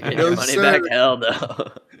 Nope. You think you're getting No, your money sir. back? Hell no.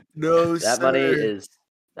 No, that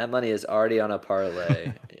sir. money is already on a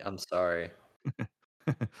parlay. I'm sorry.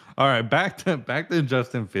 All right, back to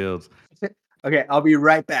Justin Fields. Okay, I'll be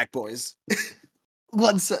right back, boys.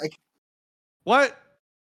 1 sec. What?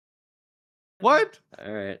 What?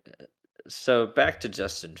 All right. So back to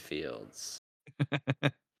Justin Fields.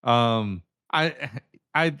 I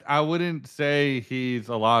wouldn't say he's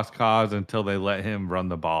a lost cause until they let him run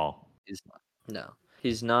the ball. He's not. No.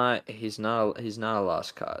 He's not a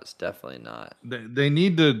lost cause. Definitely not. They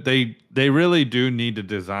need to they really do need to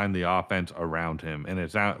design the offense around him, and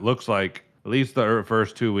it looks like at least the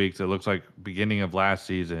first 2 weeks it looks like beginning of last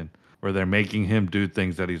season where they're making him do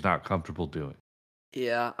things that he's not comfortable doing.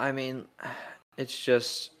 Yeah, I mean, it's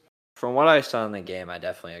just from what I saw in the game, I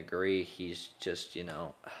definitely agree. He's just,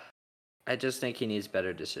 I just think he needs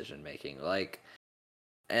better decision making. Like,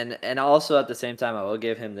 and also at the same time, I will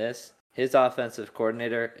give him this. His offensive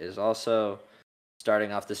coordinator is also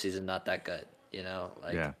starting off the season not that good.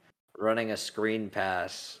 Running a screen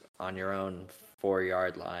pass on your own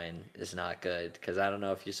 4-yard line is not good. Because I don't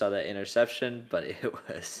know if you saw that interception, but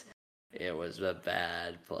it was a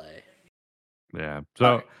bad play. Yeah.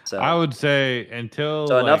 So I would say until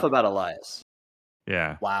So enough about Elias.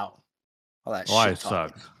 Yeah. Wow. All that Elias shit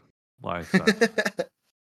talking. sucks. Elias sucks.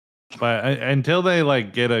 But until they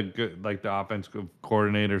get a good the offensive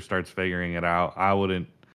coordinator starts figuring it out, I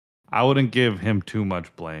wouldn't give him too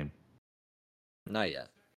much blame. Not yet.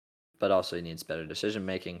 But also he needs better decision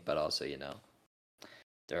making, but also,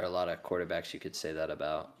 there are a lot of quarterbacks you could say that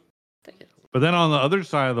about. But then on the other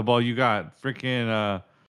side of the ball, you got freaking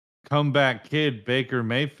comeback kid Baker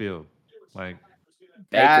Mayfield.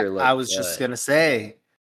 Baker looked I was just gonna say,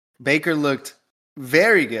 Baker looked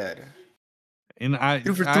very good. And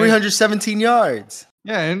threw for 317 yards.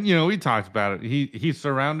 Yeah, and we talked about it. He's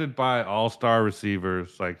surrounded by all-star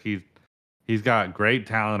receivers. He's got great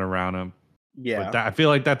talent around him. Yeah, but I feel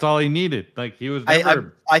like that's all he needed. He was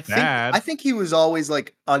never bad. I think he was always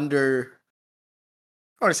under.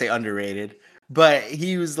 I want to say underrated, but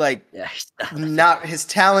he was not. His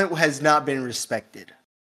talent has not been respected.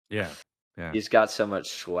 Yeah. He's got so much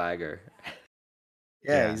swagger.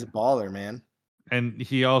 Yeah, he's a baller, man. And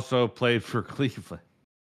he also played for Cleveland.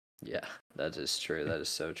 Yeah, that is true. That is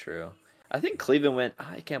so true. I think Cleveland went.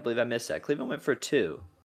 I can't believe I missed that. Cleveland went for 2.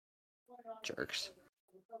 Jerks.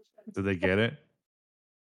 Did they get it?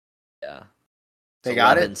 Yeah. They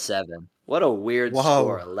got it? 11-7. What a weird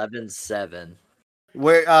score. 11-7.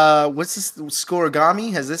 Where? What's this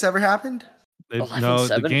scoregami? Has this ever happened? No,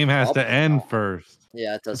 the game has to end first.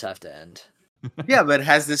 Yeah, it does have to end. Yeah, but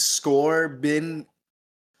has this score been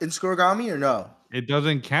in scoregami or no? It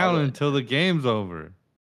doesn't count until the game's over.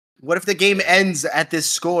 What if the game ends at this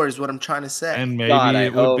score is what I'm trying to say. And maybe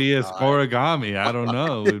it would be a scoregami. I don't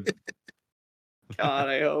know. God,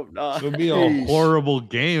 I hope not. It would be a horrible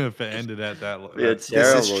game if it ended at that. It's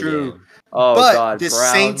this is true. Game. Oh but God,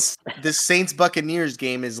 the Saints Buccaneers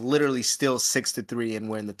game is literally still 6-3, and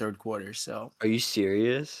we're in the third quarter. So, are you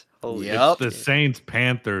serious? Holy It's the Saints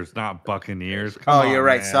Panthers, not Buccaneers. Come on, you're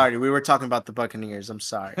right. Man. Sorry, we were talking about the Buccaneers. I'm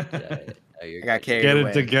sorry. I got carried away. Get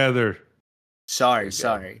it together. Sorry.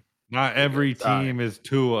 Not every team is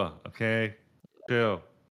Tua. Okay, chill.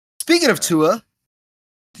 Speaking of Tua.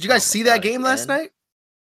 Did you guys see that game last night?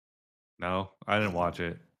 No, I didn't watch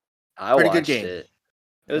it. I watched it.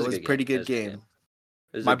 It It was was a a pretty game. good game.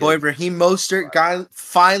 It was My a boy good. Raheem Mostert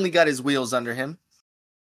finally got his wheels under him.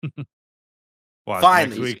 Watch next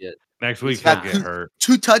Finally. He's week. good. Next He's week got he'll get hurt.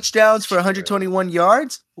 2 touchdowns for 121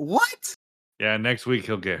 yards. What? Yeah, next week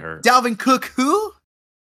he'll get hurt. Dalvin Cook, who?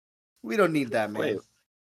 We don't need that, man. Wait,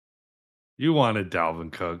 You wanted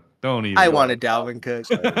Dalvin Cook. Don't even. I wanted Dalvin Cook.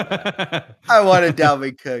 and I wanted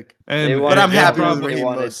Dalvin Cook. they But I'm it happy with probably, Raheem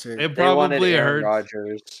wanted- Mostert. it they wanted probably Aaron hurts.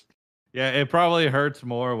 Rodgers. Yeah, it probably hurts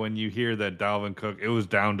more when you hear that Dalvin Cook. It was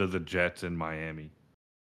down to the Jets in Miami.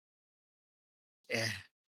 Yeah,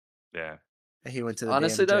 Yeah. he went to the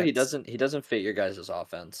Honestly, damn though, he Jets. doesn't fit your guys'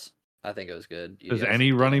 offense. I think it was good. You Does guys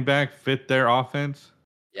any did- running back fit their offense?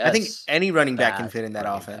 Yes. I think any running back can Fast fit in that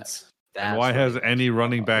running offense. back. And Fast why has running back. any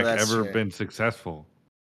running back that's ever true. been successful?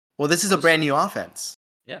 Well, this is a brand new offense.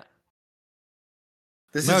 Yeah.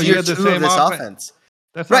 This No, is you year had the 2 of same this offen- offense.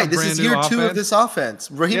 That's not Right, a this brand is new year 2 of offense. this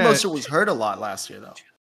offense. Raheem Yeah. Mostert was hurt a lot last year, though.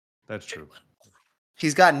 That's true.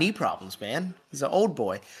 He's got knee problems, man. He's an old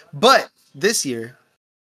boy. But this year,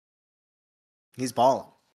 he's balling.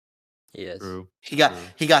 He is. True. He got True.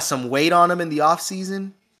 he got some weight on him in the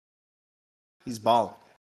offseason. He's balling.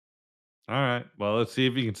 All right. Well, let's see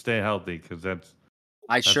if he can stay healthy because that's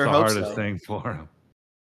I sure the hope hardest so. thing for him.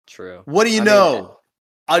 True. What do you I mean, know?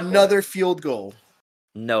 Another field goal.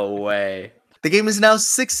 No way. The game is now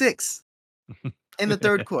 6-6 in the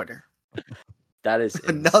third quarter. That is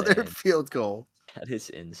Another insane. field goal. That is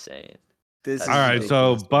insane. This All is All right. So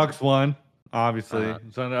ridiculous. Bucks won, obviously. Uh-huh.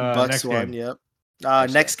 So Bucks next won, game. yep.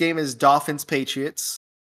 Next Next game is Dolphins Patriots.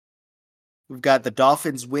 We've got the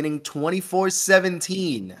Dolphins winning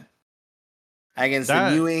 24-17 against the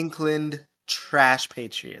That- New England trash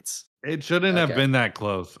Patriots. It shouldn't have Okay. been that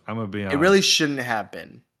close. I'm gonna be honest. It really shouldn't have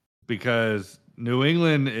been. because New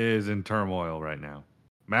England is in turmoil right now.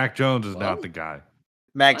 Mac Jones is not Whoa. the guy.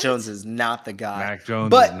 Mac What? Jones is not the guy. Mac Jones is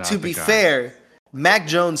But not to the be guy. fair, Mac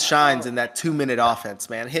Jones shines in that 2-minute offense,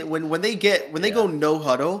 man. When they go no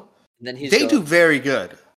huddle, And then he's they going, do very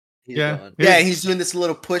good. He's Yeah. going. Yeah, he's doing this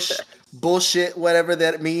little push bullshit, whatever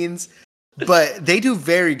that means. But they do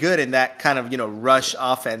very good in that kind of, rush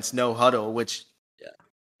offense, no huddle, which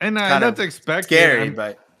And kind that's of expected. scary, I mean,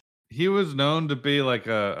 but he was known to be like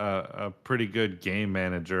a pretty good game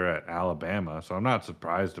manager at Alabama, so I'm not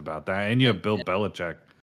surprised about that. And you have Bill Belichick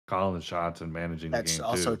calling the shots and managing the that's game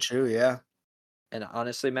also too. true, yeah. And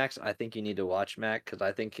honestly, Max, I think you need to watch Mac because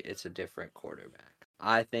I think it's a different quarterback.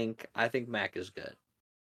 I think Mac is good.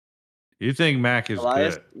 You think Mac is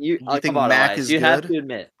Elias, good? you think come on, Mac Elias, is you have good? to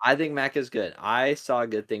admit, I think Mac is good. I saw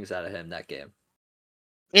good things out of him that game.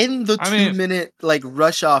 In the I mean- 2-minute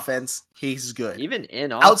rush offense, he's good. Even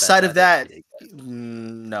in Outside of offense, that, I think he did good.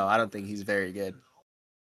 no, I don't think he's very good.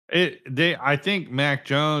 I think Mac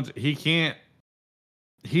Jones,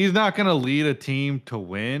 he's not going to lead a team to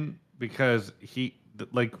win because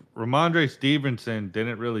Ramondre Stevenson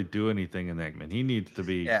didn't really do anything in that game. He needs to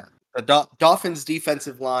be. Yeah. The Dolphins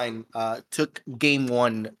defensive line took game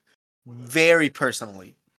 1 very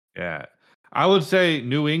personally. Yeah. I would say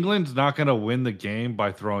New England's not going to win the game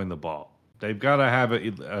by throwing the ball. They've got to have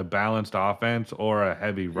a balanced offense or a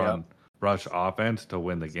heavy rush offense to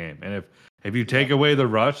win the game. And if you take away the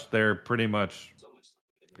rush, they're pretty much.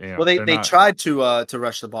 Well, they tried to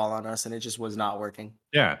rush the ball on us, and it just was not working.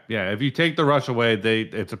 Yeah. If you take the rush away,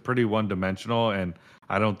 it's a pretty one-dimensional, and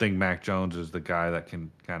I don't think Mac Jones is the guy that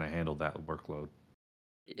can kind of handle that workload.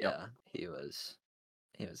 Yeah, he was.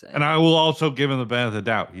 And I will also give him the benefit of the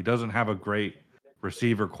doubt. He doesn't have a great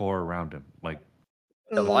receiver core around him.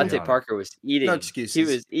 Devontae Yeah. Parker was eating. No excuses. He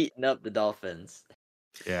was eating up the Dolphins.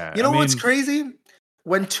 Yeah. You know what's crazy?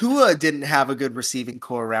 When Tua didn't have a good receiving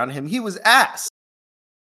core around him, he was ass.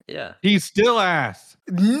 Yeah. He's still ass.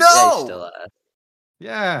 No. Yeah, he's still ass.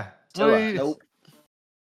 Yeah. Still What ass. do you- Nope.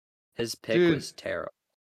 His pick Dude. was terrible.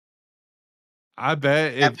 I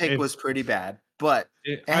bet That pick was pretty bad, but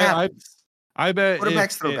it I happens. bet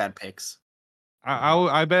Quarterbacks throw bad picks.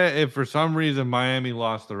 I bet if for some reason Miami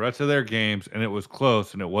lost the rest of their games and it was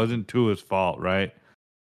close and it wasn't Tua's fault, right?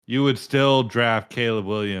 You would still draft Caleb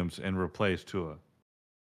Williams and replace Tua.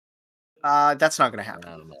 That's not gonna I happen.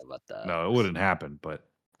 don't know about that. No, it wouldn't happen, but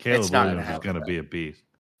Caleb It's not gonna Williams is happen. going to be a beast.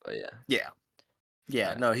 But yeah. Yeah.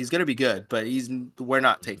 Yeah, Yeah. no, he's gonna be good, but we're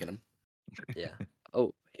not taking him. Yeah.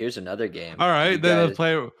 Oh, here's another game. All right, You then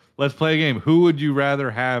guys- let's play a game. Who would you rather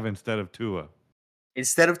have instead of Tua?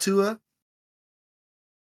 Instead of Tua,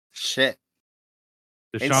 shit.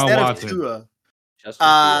 Deshaun Instead Watson, of Tua, Justin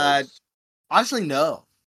Fields. honestly, no.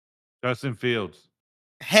 Justin Fields.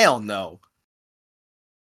 Hell no.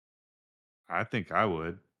 I think I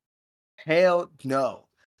would. Hell no.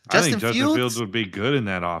 I think Justin Fields would be good in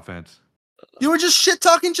that offense. You were just shit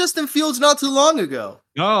talking Justin Fields not too long ago.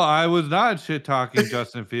 No, I was not shit talking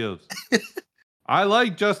Justin Fields. I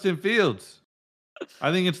like Justin Fields.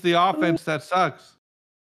 I think it's the offense that sucks.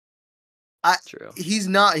 True. He's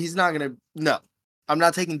not gonna. No, I'm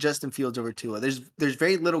not taking Justin Fields over Tua. There's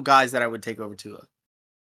very little guys that I would take over Tua.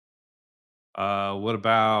 What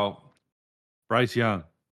about Bryce Young?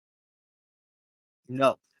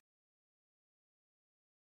 No,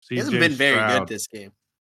 he hasn't CJ been very good Stroud. this game.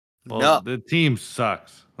 Well, No, the team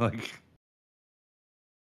sucks. Like,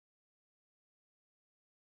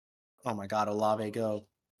 oh my God, Olave, go.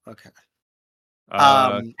 Okay,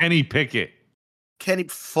 Kenny Pickett. Kenny,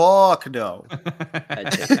 fuck no.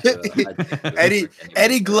 I'd take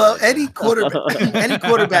Tua. Any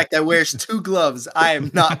quarterback that wears 2 gloves, I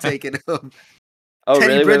am not taking him. Oh,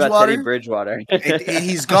 Teddy really? What about Teddy Bridgewater? Bridgewater?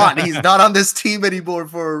 He's gone. He's not on this team anymore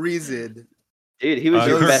for a reason. Dude, he was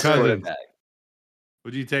your Kirk best Cousins. quarterback.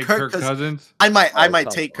 Would you take Kirk Kirk Cousins? I might come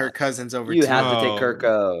take on. Kirk Cousins over You Tua. have to take No.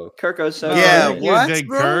 Kirko. Kirko's so Yeah, good. you what, take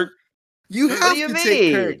bro? Kirk? You What have do you to mean?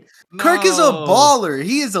 take Kirk. Kirk is a No. baller.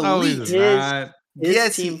 He is No, elite. he's His- not. His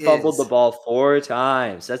Yes, team he fumbled is. the ball 4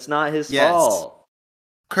 times. That's not his Yes. fault.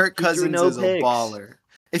 Kirk He threw Cousins no is a picks. baller.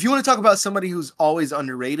 If you want to talk about somebody who's always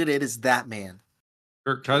underrated, it is that man.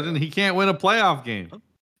 Kirk Cousins, he can't win a playoff game.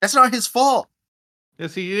 That's not his fault.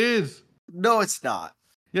 Yes, he is. No, it's not.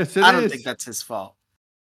 Yes, it I don't is. think that's his fault.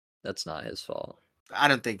 That's not his fault. I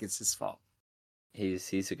don't think it's his fault.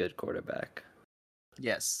 He's a good quarterback.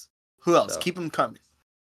 Yes. Who else? So- Keep him coming.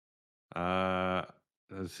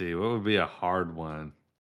 Let's see. What would be a hard one?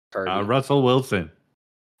 Purdy. Russell Wilson.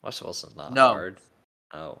 Russell Wilson's not No. hard.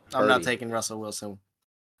 Oh, I'm not Purdy. taking Russell Wilson.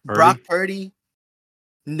 Purdy? Brock Purdy?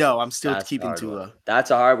 No, I'm still That's a keeping hard Tua. one.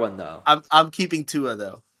 That's a hard one though. I'm keeping Tua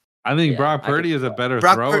though. I think Yeah, Brock I could Purdy is a go. better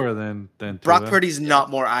Brock thrower than Brock Tua. Purdy's not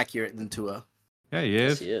more accurate than Tua. Yeah, he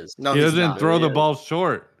Yes, is. he is. No, he he's doesn't not. throw the Really is. ball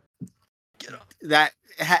short.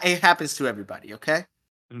 It happens to everybody. Okay,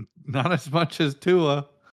 Not as much as Tua.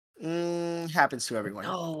 happens to everyone.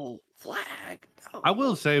 No flag. No. I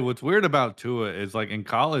will say what's weird about Tua is like in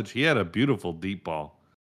college he had a beautiful deep ball,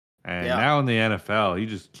 and Yeah. now in the NFL he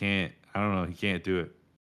just can't. I don't know. He can't do it.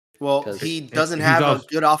 Well, 'Cause he doesn't he's have also- a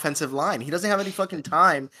good offensive line. He doesn't have any fucking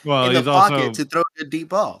time Well, in the he's pocket also to throw a deep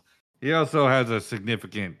ball. he also has a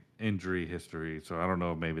significant injury history, so I don't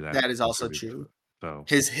know. Maybe that That is also contributes to true. it. So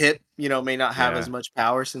His hip, may not have Yeah. as much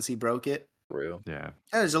power since he broke it. True. yeah,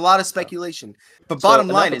 Yeah, there's a lot of speculation. But So, bottom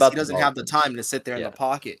enough line is about he the doesn't have the Dolphins. time to sit there in Yeah. the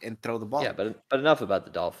pocket and throw the ball. Yeah, but enough about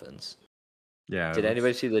the Dolphins. yeah. Did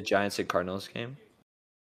anybody see the Giants and Cardinals game?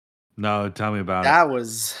 No, tell me about it. That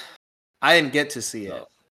was I didn't get to see it. No.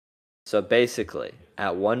 So basically,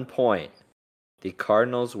 at one point, the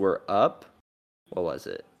Cardinals were up. What was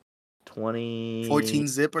it? 14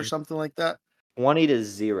 zip or something like that.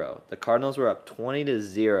 20-0. The Cardinals were up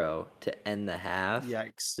 20-0 to end the half.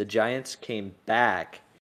 Yikes. The Giants came back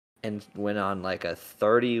and went on like a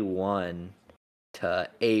 31-8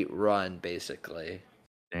 run, basically,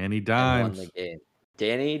 Danny and won Dimes. the game.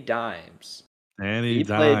 Danny Dimes. Danny He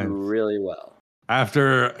played Dimes. really well.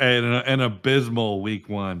 After an abysmal week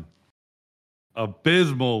one.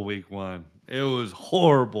 Abysmal week one. It was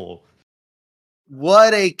horrible.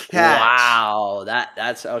 What a catch. Wow,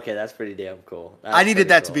 that's okay. That's pretty damn cool. I needed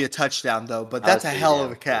that to be a touchdown though, but That that's was a pretty hell damn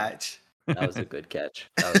of a cool. catch. That was a good catch.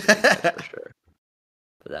 That was a good catch for sure.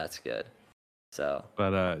 But that's good. So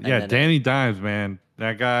But then Danny Dimes, man,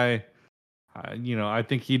 that guy. I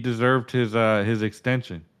think he deserved his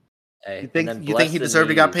extension. hey, You think and then you think he bless the deserved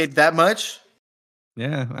to got knees. paid that much?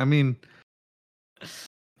 Yeah, I mean,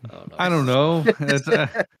 Oh, no. I don't know. That's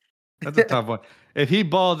a tough one. If he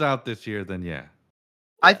balls out this year, then yeah.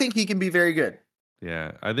 I think he can be very good.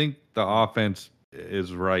 Yeah, I think the offense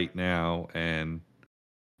is right now, and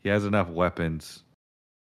he has enough weapons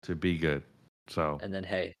to be good. So And then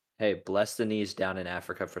hey, bless the knees down in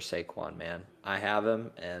Africa for Saquon, man. I have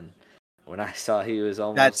him, and when I saw he was That's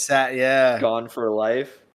almost sad. Yeah. gone for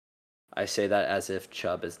life, I say that as if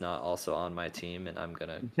Chubb is not also on my team, and I'm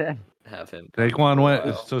gonna have him. gone for Saquon a went.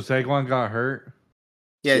 while. So Saquon got hurt.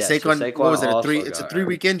 Yeah, Yeah, so Saquon, Saquon what was it? also It's a got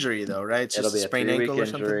 3-week injury though, right? It's It'll just be a a sprained 3-week ankle or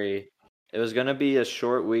something. injury. It was gonna be a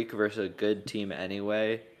short week versus a good team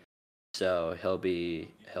anyway, so he'll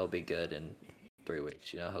be good in 3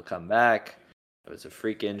 weeks. He'll come back. It was a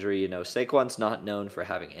freak injury. Saquon's not known for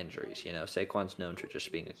having injuries. Saquon's known for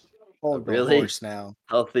just being a Hold the really? horse now.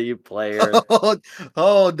 healthy player. Hold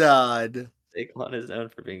on. Saquon is known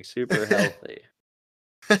for being super healthy.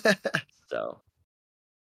 So,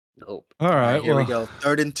 nope. All All right, right, here we well, go.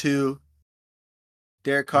 3rd and 2.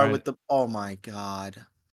 Derek Carr All with the. Oh my God.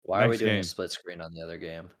 Why are we Next doing game. a split screen on the other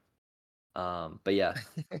game? But yeah,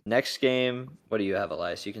 next game. What do you have,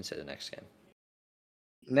 Elias? You can say the next game.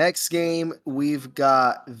 Next game, we've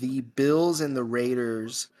got the Bills and the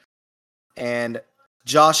Raiders, and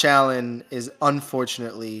Josh Allen is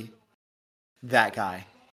unfortunately that guy.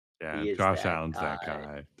 Yeah, He is Josh that Allen's that guy.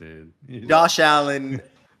 guy, dude. Josh Allen,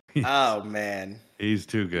 He's, oh man, he's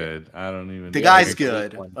too good. I don't even. the Yeah, guy's he's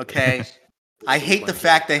good. week one. Okay, I Week hate the one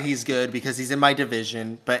fact game. that he's good because he's in my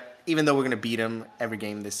division. But even though we're gonna beat him every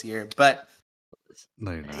game this year, but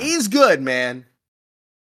No, you're not. he's good, man.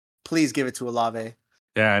 Please give it to Olave.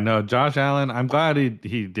 Yeah, no, Josh Allen. I'm glad he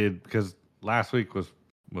did because last week was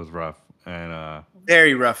rough, and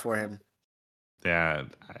Very rough for him. yeah,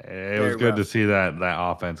 it Very was good to rough. see that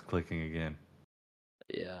offense clicking again.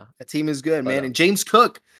 Yeah, That team is good, But, man. And James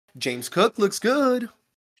Cook looks good.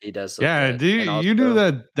 he does. Look Yeah, good. do you, And you knew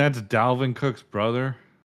also- that's Dalvin Cook's brother?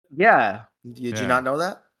 Yeah. Did Yeah. you not know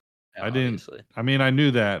that? Yeah, I didn't. obviously. I mean, I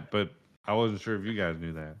knew that, but I wasn't sure if you guys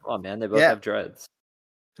knew that. Oh man, they both Yeah. have dreads.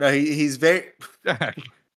 No, he's very.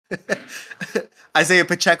 Isaiah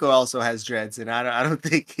Pacheco also has dreads, and I don't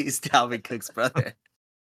think he's Dalvin Cook's brother.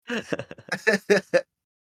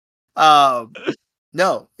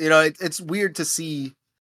 No, it's weird to see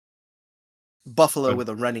Buffalo with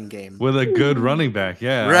a running game. With a good running back,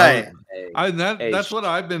 yeah. Right. That's what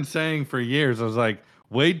I've been saying for years. I was like,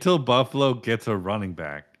 wait till Buffalo gets a running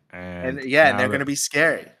back, and And they're gonna be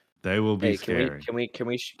scary. They will be Hey, scary. can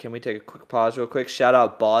we take a quick pause real quick? Shout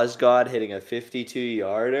out Bosgod hitting a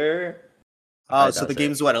 52-yarder. Oh, so the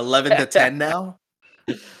game's what, 11-10 now?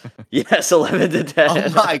 Yes, 11-10.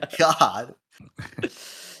 Oh my god.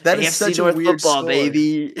 That is such a North weird football, score.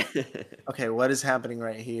 baby. Okay, what is happening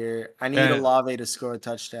right here? I need And- Olave to score a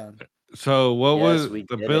touchdown. So what Yes, was we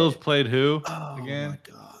the did Bills it. played who Oh again? my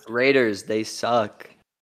god. Raiders, they suck.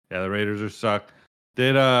 Yeah, the Raiders are suck.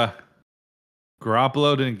 Did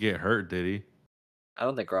Garoppolo didn't get hurt, did he? I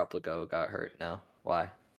don't think Garoppolo got hurt. No, why?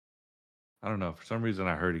 I don't know. For some reason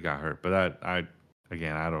I heard he got hurt, but I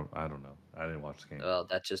don't know. I didn't watch the game. Well,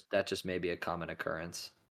 that just may be a common occurrence.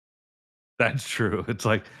 That's true. It's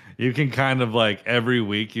like you can kind of like every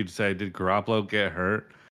week you'd say, did Garoppolo get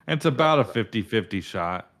hurt? And it's about a 50-50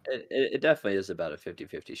 shot. It definitely is about a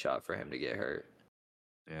 50-50 shot for him to get hurt.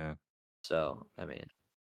 Yeah. So, I mean,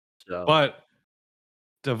 so But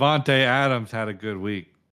Devontae Adams had a good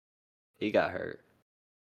week. he got hurt.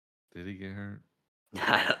 Did he get hurt?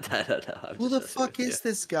 I don't know. I'm Who just the messing fuck with is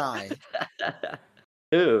this guy? you.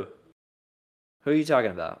 Who? Who are you talking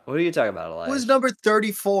about? What are you talking about, Elias? Who's number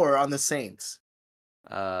 34 on the Saints?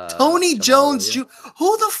 Jamal Tony Jones Williams.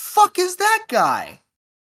 Who the fuck is that guy?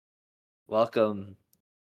 Welcome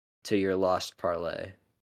to your lost parlay.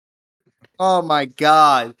 Oh my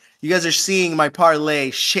god. You guys are seeing my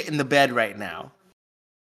parlay shit in the bed right now.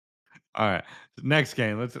 All right. Next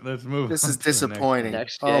game. Let's move. This on is to the next disappointing. game.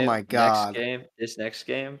 Next Oh game. my god. Next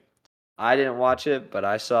game. I didn't watch it, but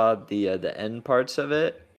I saw the end parts of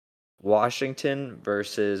it. Washington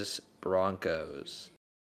versus Broncos.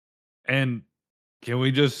 And can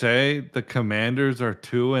we just say the Commanders are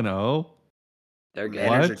 2-0? They're good.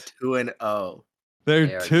 Commanders What? are 2-0. They're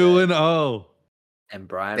They are 2-0. And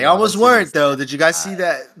Brian. They almost Robinson weren't is though. that Did you guys guy. see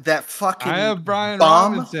that fucking I have Brian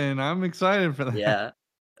bomb? Robinson. I'm excited for that. Yeah.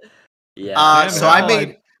 Yeah. Sam So I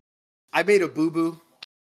Howell, made a boo-boo.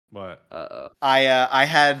 What? Uh-oh. I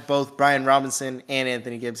had both Brian Robinson and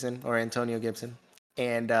Anthony Gibson or Antonio Gibson,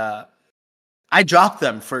 and I dropped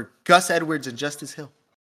them for Gus Edwards and Justice Hill.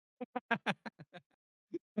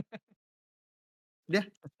 Yeah.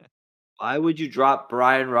 Why would you drop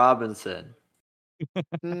Brian Robinson?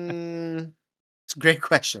 It's a great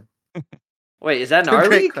question. Wait, is that It's in a our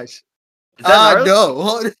great league? question. Is that in our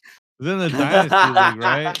No. It's in the Dynasty League,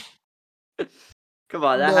 right? Come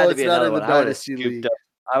on, that No, had to it's be not another in the one. I would have Dynasty scooped League. up.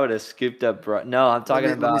 I would have scooped up. No, I'm talking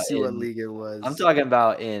let about. me see what league it was. I'm talking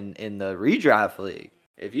about in the redraft league.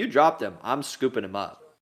 If you dropped him, I'm scooping him up.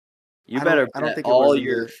 You I better don't bet think it all was in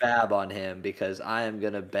your the- fab on him because I am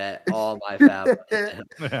gonna bet all my fab on him.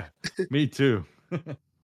 Yeah, me too.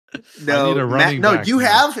 No, need a running back you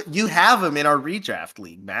now. have him in our redraft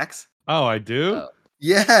league, Max. Oh, I do? Oh.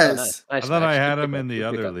 Yes. I thought I had him in the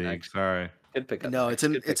other league. Sorry. Good pick up. No, Max.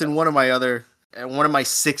 it's Good pick in up. one of my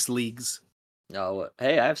 6 leagues. No,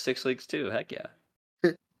 hey, I have 6 leagues too. Heck yeah.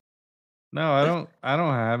 No, I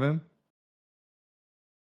don't have him.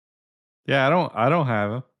 Yeah, I don't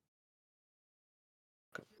have him.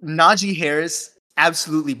 Najee Harris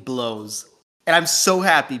absolutely blows. And I'm so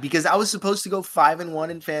happy because I was supposed to go 5-1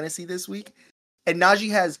 in fantasy this week. And Najee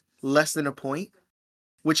has less than a point,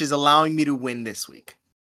 which is allowing me to win this week.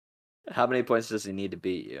 How many points does he need to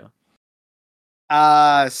beat you?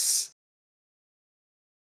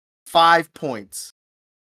 5 points.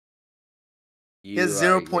 He has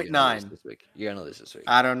You're gonna lose 0.9. this week. You're gonna lose this week.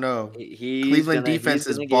 I don't know. He's Cleveland gonna, defense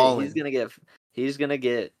he's is gonna balling. he's gonna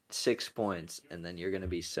get 6 points, and then you're gonna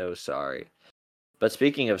be so sorry. But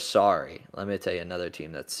speaking of sorry, let me tell you another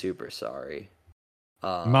team that's super sorry.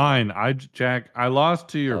 Mine. Jack. I lost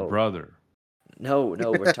to your no. brother. No,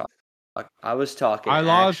 we're talking. I was talking I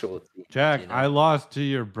lost, actual teams, Jack. you know? I lost to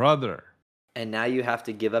your brother. And now you have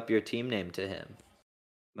to give up your team name to him.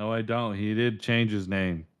 No, I don't. He did change his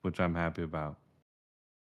name, which I'm happy about.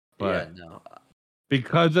 But yeah, no.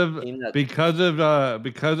 because of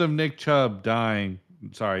Nick Chubb dying.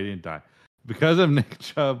 Sorry, he didn't die. Because of Nick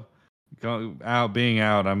Chubb being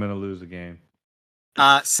out, I'm gonna lose the game.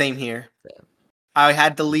 Same here. Yeah. I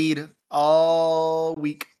had the lead all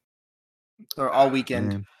week or all weekend,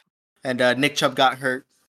 Man. and Nick Chubb got hurt,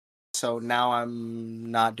 so now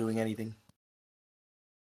I'm not doing anything.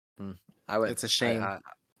 It's a shame.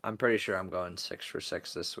 I'm pretty sure I'm going 6 for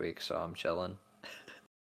 6 this week, so I'm chilling.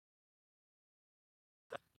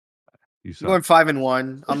 You I'm going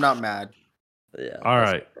 5-1. I'm not mad. Yeah. All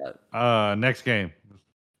right. Next game.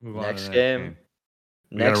 Move on to Next the game.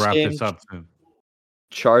 We gotta wrap this up soon.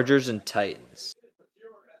 Chargers and Titans.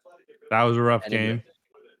 That was a rough game.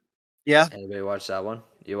 Yeah. Anybody watch that one?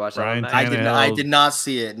 You watched that Ryan one, Matt? I did not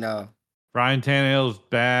see it. No. Ryan Tannehill's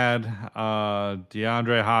bad.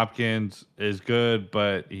 DeAndre Hopkins is good,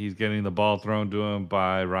 but he's getting the ball thrown to him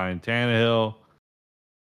by Ryan Tannehill.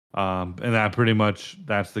 And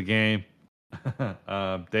that's the game.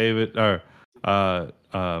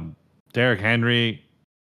 Derrick Henry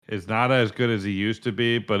is not as good as he used to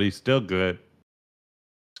be, but he's still good.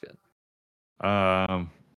 It's good.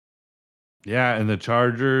 Yeah, and the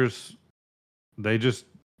Chargers, they just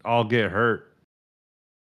all get hurt.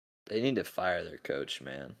 They need to fire their coach,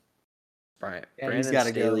 man. He's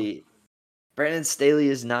gotta go. Brandon Staley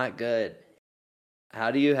is not good. How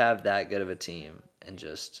do you have that good of a team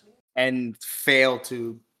and fail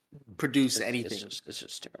to produce anything? It's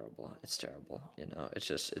just terrible. It's terrible. It's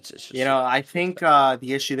just. I think the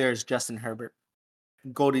issue there is Justin Herbert.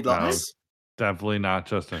 Goldilocks. No, definitely not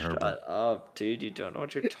Justin Herbert. Shut up, dude. You don't know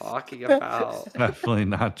what you're talking about. Definitely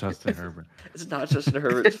not Justin Herbert. It's not Justin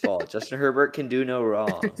Herbert's fault. Justin Herbert can do no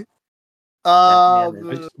wrong.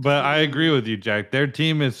 But I agree with you, Jack. Their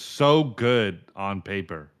team is so good on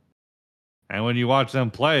paper. And when you watch them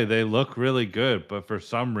play, they look really good. But for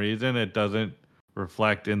some reason, it doesn't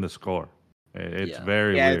reflect in the score. It's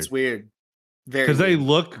very weird. Yeah, it's weird. Because they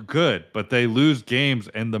look good, but they lose games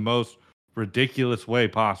in the most ridiculous way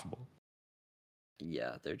possible.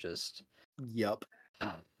 Yeah, they're just. Yep.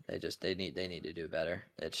 They need to do better.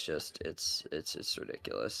 It's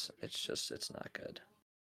ridiculous. It's not good.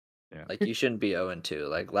 Yeah. Like, you shouldn't be 0-2.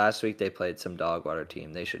 Like, last week they played some dog water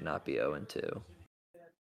team. They should not be 0-2.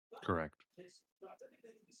 Correct.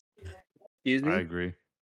 Excuse me? I agree.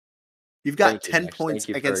 You've got 10 points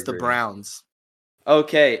against the Browns.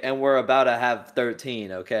 Okay, and we're about to have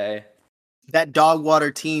 13, okay? That dog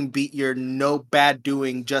water team beat your no bad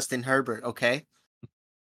doing Justin Herbert, okay?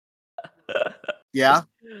 Yeah?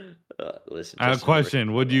 Listen, I have a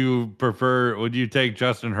question. Would you take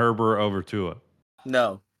Justin Herbert over Tua?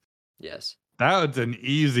 No. Yes. That's an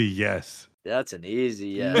easy yes. That's an easy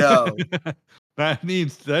yes. No.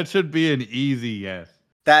 That should be an easy yes.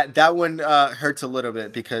 That one hurts a little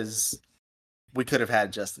bit because we could have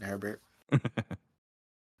had Justin Herbert.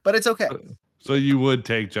 But it's okay. So you would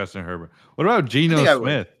take Justin Herbert. What about Geno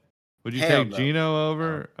Smith? Would you take Geno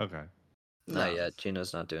over? No. Okay. Not yet.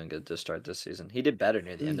 Geno's not doing good to start this season. He did better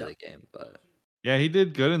near the end of the game, but yeah, he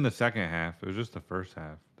did good in the second half. It was just the first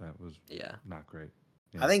half that was not great.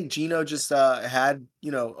 Yeah. I think Geno just had,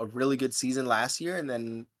 a really good season last year and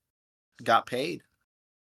then got paid.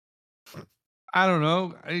 I don't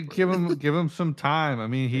know. Give him some time. I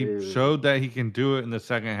mean, he showed that he can do it in the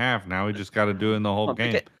second half. Now he just got to do it in the whole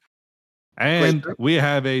game. And we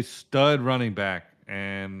have a stud running back,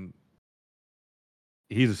 and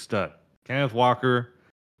he's a stud. Kenneth Walker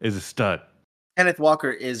is a stud. Kenneth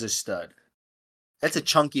Walker is a stud. That's a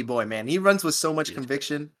chunky boy, man. He runs with so much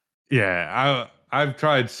conviction. Yeah, I've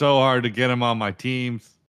tried so hard to get him on my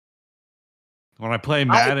teams. When I play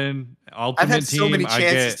Madden Ultimate Team, I've had so many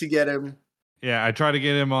chances to get him. Yeah, I try to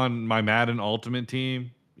get him on my Madden Ultimate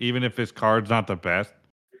Team, even if his card's not the best.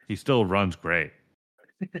 He still runs great.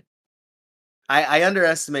 I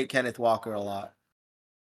underestimate Kenneth Walker a lot.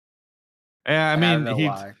 Yeah, I mean,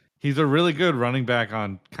 he's a really good running back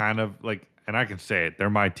on kind of like, and I can say it, they're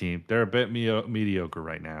my team. They're a bit mediocre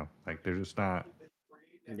right now. Like, they're just not.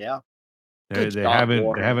 Yeah. They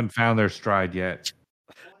haven't found their stride yet.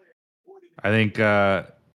 I think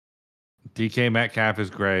DK Metcalf is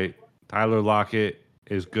great. Tyler Lockett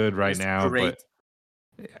is good right He's now, great.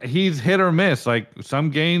 but he's hit or miss. Like some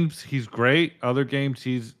games he's great, other games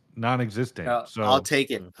he's non-existent. So I'll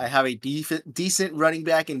take it. I have a decent running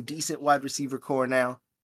back and decent wide receiver core now.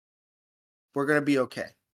 We're gonna be okay.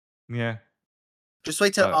 yeah. Just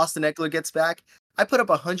wait till Austin Eckler gets back. I put up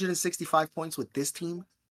 165 points with this team.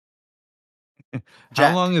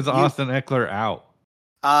 How long is Austin Eckler out?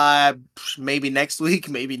 Maybe next week,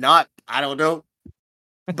 maybe not. I don't know.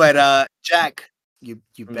 But Jack, you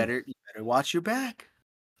better watch your back.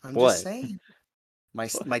 I'm just saying.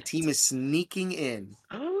 My team is sneaking in.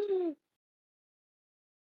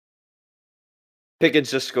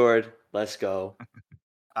 Pickens just scored. Let's go.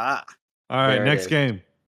 All right, next game.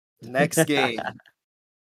 Next game.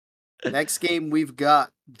 Next game, we've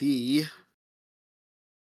got the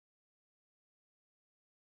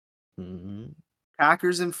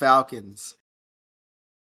Packers and Falcons.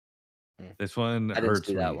 This one I didn't hurts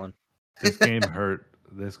see me. that one. This game hurt.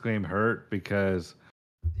 This game hurt because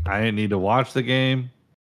I didn't need to watch the game.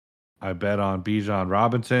 I bet on Bijan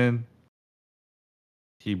Robinson.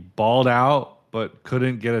 He balled out, but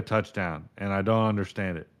couldn't get a touchdown, and I don't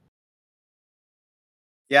understand it.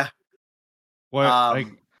 Yeah. What?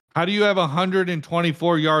 How do you have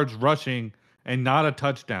 124 yards rushing and not a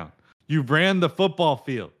touchdown? You ran the football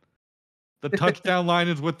field. The touchdown line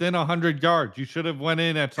is within 100 yards. You should have went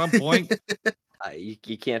in at some point.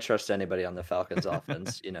 You can't trust anybody on the Falcons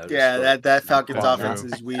offense. Yeah, that Falcons offense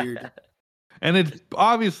is weird. And it's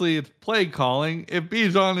play calling. If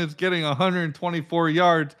Bijan is getting 124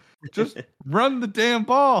 yards, just run the damn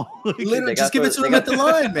ball. Literally, just give it to him at the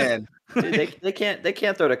line, man. Dude, they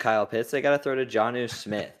can't throw to Kyle Pitts. They got to throw to Jonnu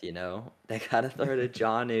Smith. They got to throw to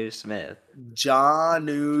Jonnu Smith.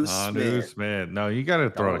 Jonnu Smith. No, you got to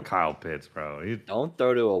throw to Kyle Pitts, bro. Don't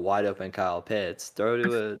throw to a wide open Kyle Pitts. Throw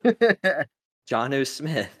to a Jonnu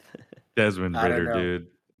Smith. Desmond Ridder, dude.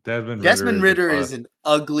 Desmond Ridder is an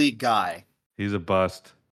ugly guy. He's a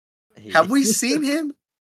bust. Have we seen him?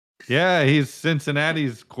 Yeah, he's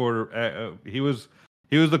Cincinnati's quarter. He was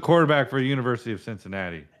the quarterback for the University of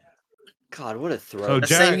Cincinnati. God, what a throw! So the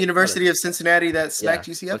same University of Cincinnati that smacked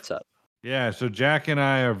UCF. What's up? Yeah, so Jack and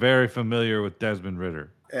I are very familiar with Desmond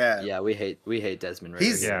Ridder. Yeah, we hate Desmond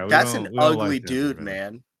Ridder. That's an ugly dude,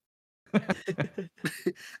 man.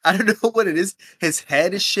 I don't know what it is. His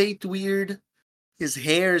head is shaped weird. His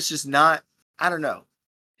hair is just not. I don't know.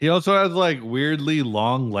 He also has like weirdly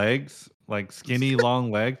long legs, like skinny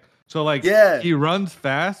long legs. So he runs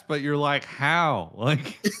fast, but you're like, how?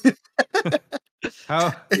 Like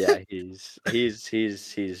how? Yeah, he's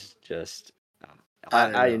just.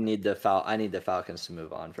 I need the Falcons to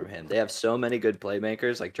move on from him. They have so many good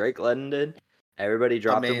playmakers, like Drake London did. Everybody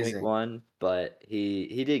dropped him week 1, but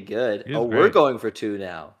he did good. We're going for 2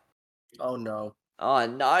 now. Oh no! Oh,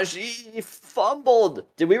 Najee fumbled.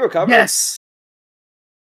 Did we recover? Yes.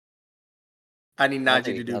 I need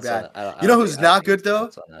Najee to do bad. You know who's not good though?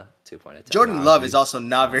 Jordan Love is also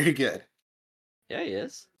not very good. Yeah, he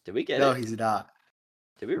is. Did we get it? No, he's not.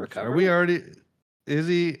 Did we recover? Are we already? Is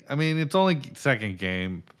he? I mean, it's only second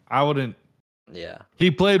game. I wouldn't. Yeah. He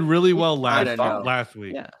played really well last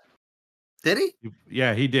week. Yeah. Did he?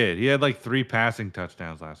 Yeah, he did. He had like 3 passing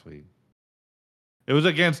touchdowns last week. It was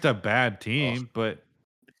against a bad team, but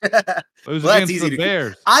it was against the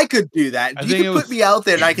Bears. I could do that. You can put me out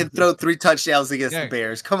there and I can throw 3 touchdowns against the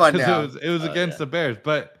Bears. Come on now. It was against the Bears.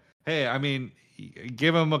 But hey, I mean,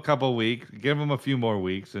 give him a couple weeks, give him a few more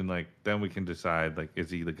weeks, and then we can decide is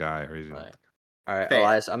he the guy or is he not? All right,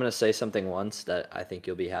 Elias, I'm gonna say something once that I think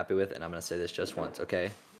you'll be happy with, and I'm gonna say this just once, okay?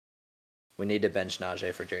 We need to bench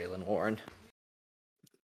Najee for Jaylen Warren.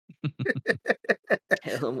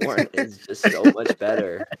 Jaylen Warren is just so much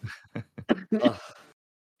better.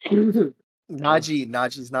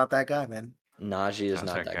 Najee's not that guy, man. Najee is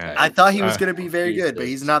not that guy. I thought he was going to be very good, but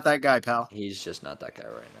he's not that guy, pal. He's just not that guy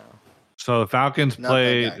right now. So the Falcons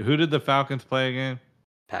played. Who did the Falcons play again?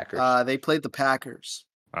 Packers. They played the Packers.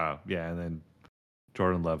 Oh, yeah, and then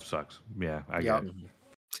Jordan Love sucks. Yeah, I get it.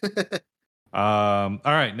 Mm-hmm. All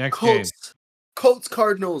right, next game. Colts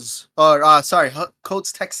Cardinals.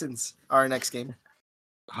 Colts Texans are our next game.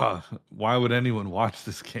 Why would anyone watch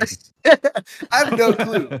this game? I have no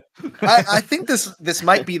clue. I think this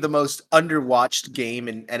might be the most underwatched game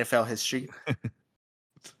in NFL history.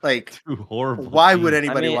 Too horrible. Why would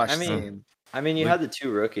anybody watch this game? I mean, you had the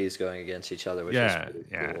 2 rookies going against each other, which is pretty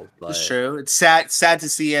cool. But... It's true. It's sad to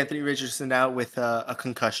see Anthony Richardson out with a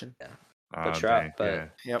concussion. Yeah.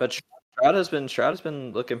 But Stroud has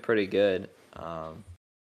been looking pretty good.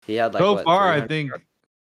 He had I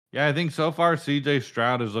think so far CJ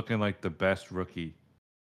Stroud is looking like the best rookie.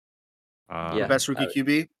 The best rookie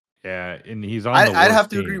QB. Yeah, and he's on the I'd worst have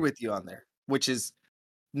to team. agree with you on there, which is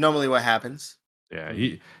normally what happens. Yeah,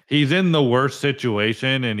 he's in the worst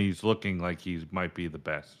situation, and he's looking like he might be the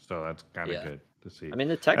best. So that's kind of good to see. I mean,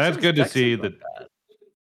 the And Texans. that's good to see that. that.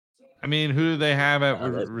 I mean, who do they have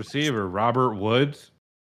at receiver? Robert Woods,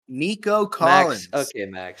 Nico Collins. Max, okay,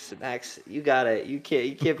 Max, you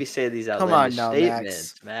can't be saying these Come outlandish on now,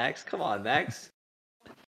 statements, Max. Come on, Max.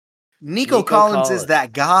 Nico Collins is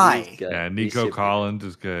that guy. He's good. Yeah, Nico Collins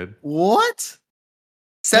is good. What?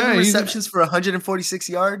 7 Yeah, receptions for 146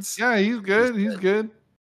 yards. Yeah, he's good. He's good.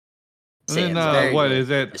 And then what is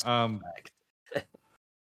it? And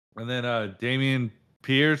then Damian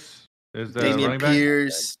Pierce is the Damian running back.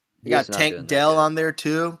 Pierce. You got Tank Dell on there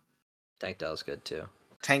too. Tank Dell's good too.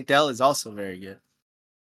 Tank Dell is also very good.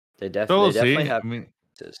 They definitely have. I mean,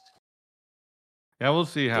 yeah, we'll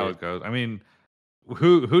see how it goes. I mean,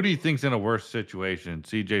 who do you think's in a worse situation,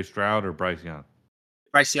 C.J. Stroud or Bryce Young?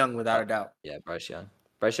 Bryce Young, without a doubt. Yeah, Bryce Young.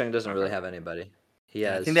 Bryce Young doesn't really have anybody.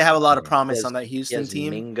 I think they have a lot of promise on that Houston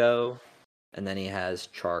team. Mingo, and then he has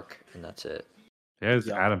Chark, and that's it. He has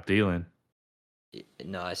Adam Thielen.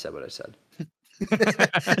 No, I said what I said.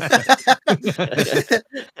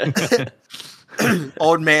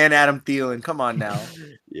 Old man Adam Thielen. Come on now.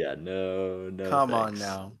 Yeah, no. Come on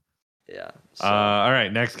now. Yeah. So. All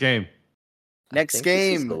right, next game. Next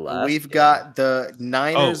game, we've got the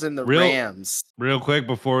Niners and the Rams. Real quick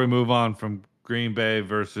before we move on from Green Bay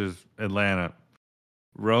versus Atlanta,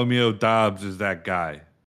 Romeo Doubs is that guy.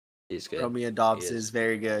 He's good. Romeo Doubs is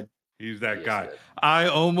very good. He's that guy. I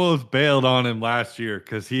almost bailed on him last year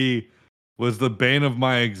because he was the bane of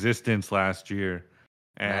my existence last year.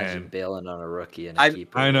 Imagine bailing on a rookie and a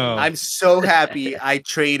keeper. I know. I'm so happy I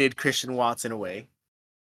traded Christian Watson away.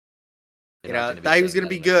 Thought he was going to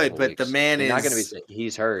be good, but the man is.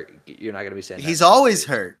 He's hurt. You're not going to be saying that. He's always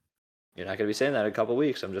hurt. You're not going to be saying that in a couple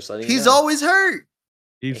weeks. I'm just letting you know. He's always hurt.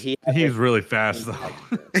 He's really fast, though.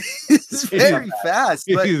 He's very fast.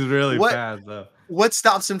 He's really fast, though. What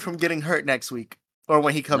stops him from getting hurt next week? Or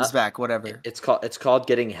when he comes back, whatever. It's called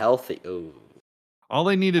getting healthy. Ooh. All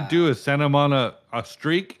they need to do is send him on a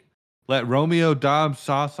streak, let Romeo Doubs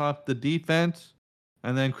sauce off the defense,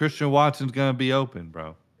 and then Christian Watson's going to be open,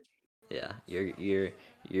 bro. Yeah, you're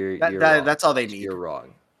wrong. That's all they need. You're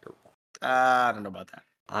wrong. I don't know about that.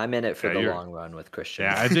 I'm in it for the long run with Christian.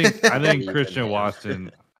 Yeah, I think Christian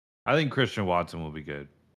Watson. I think Christian Watson will be good.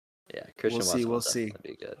 Yeah, Christian Watson will see.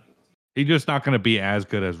 Be good. He's just not going to be as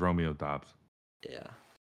good as Romeo Doubs. Yeah.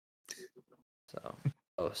 So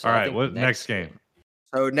all right, what next game?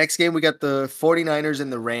 So next game we got the 49ers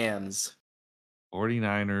and the Rams.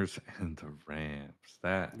 49ers and the Rams.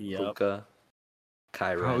 Puka.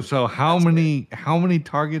 Kyron. So how many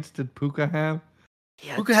targets did Puka have?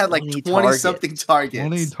 Puka had like 20-something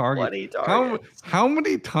targets. 20 targets. How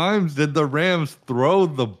many times did the Rams throw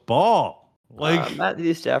the ball? Like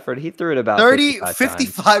Matthew Stafford, he threw it about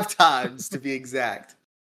 55 times to be exact.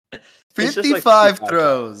 55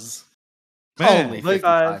 throws. Man, only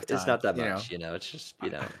 55 it's not that much, it's just,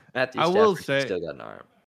 Matthew Stafford still got an arm.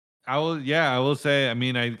 I will say, I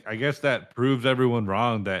mean, I guess that proves everyone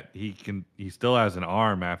wrong that he still has an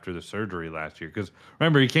arm after the surgery last year. Because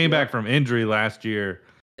remember, he came back from injury last year,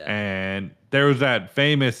 and there was that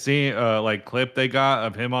famous scene, clip they got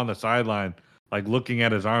of him on the sideline, like looking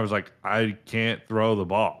at his arms, like I can't throw the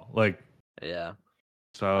ball,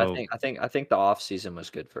 So I think the off season was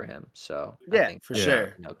good for him. So for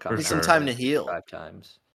sure. Need some time to heal. 5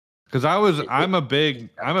 times. Because I'm a big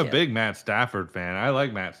Matt Stafford fan. I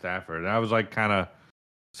like Matt Stafford, and I was like kind of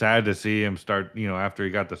sad to see him start. After he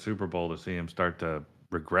got the Super Bowl, to see him start to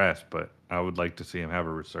regress. But I would like to see him have a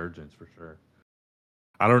resurgence for sure.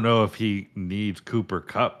 I don't know if he needs Cooper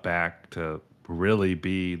Kupp back to really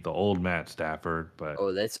be the old Matt Stafford, but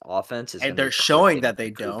this offense is, and they're showing that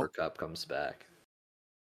they Cooper don't. Kupp comes back.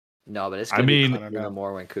 No, but it's going to be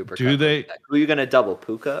more when Cooper. Do they? Who are you going to double,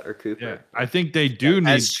 Puka or Cooper? Yeah, I think they do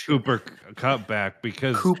need Cooper Kupp back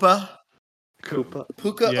because Puka or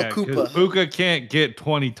Koopa. Puka can't get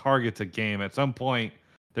 20 targets a game. At some point,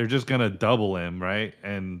 they're just going to double him, right?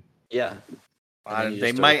 And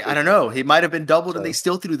they might. I don't know. He might have been doubled, and they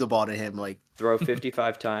still threw the ball to him. Like throw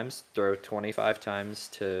 55 times, throw 25 times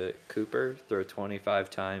to Cooper, throw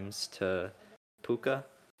 25 times to Puka.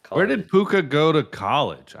 Where did Puka go to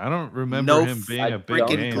college? I don't remember him being a big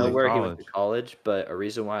name in where he went to college, but a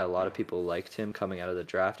reason why a lot of people liked him coming out of the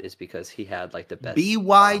draft is because he had like the best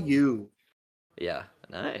BYU. Yeah,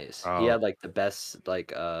 nice. He had like the best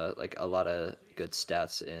like a lot of good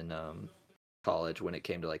stats in college when it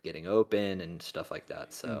came to like getting open and stuff like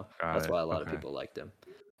that. So that's why a lot of people liked him,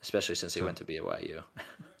 especially since he went to BYU.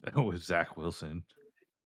 That was Zach Wilson.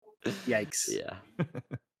 Yikes. Yeah.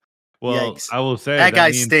 Well, Yikes. I will say That guy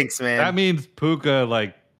means, stinks, man. That means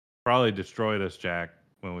Puka probably destroyed us, Jack,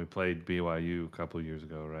 when we played BYU a couple years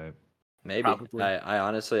ago, right? Maybe. Probably. I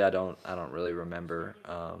honestly I don't really remember.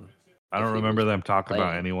 I don't if he remember was them talking about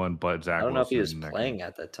playing. anyone but Zach I don't know if he Wilson was in that playing game.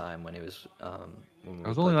 at that time when he was when That we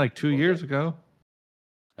was only played like 2 the years game. ago,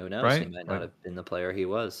 Who knows? right? He might not have been the player he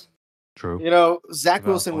was. True. You know, Zach Valid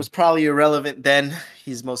Wilson point. was probably irrelevant then.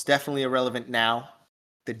 He's most definitely irrelevant now.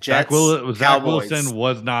 The Jets, Zach Cowboys. Wilson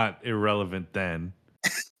was not irrelevant then.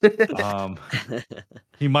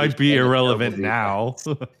 He might He's be playing a irrelevant terrible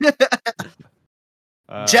now.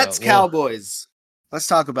 Jets, well, Cowboys. Let's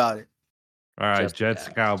talk about it. all right, Just Jets,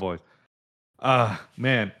 Jags. Cowboys.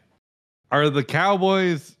 Man, are the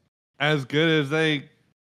Cowboys as good as they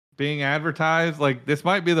being advertised? Like, this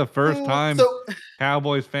might be the first time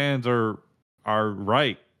Cowboys fans are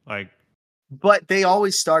right. Like, but they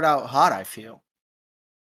always start out hot, I feel.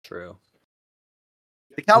 True.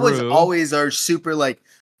 The Cowboys always are super like,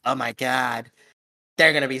 oh my God,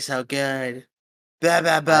 they're going to be so good. Blah,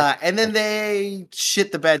 blah, blah. And then they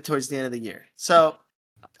shit the bed towards the end of the year. So,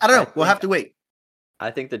 I don't know. We'll have to wait.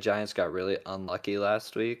 I think the Giants got really unlucky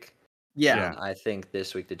last week. Yeah. And I think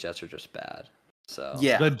this week the Jets are just bad. So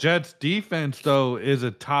yeah. The Jets defense, though, is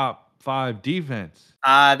a top 5 defense.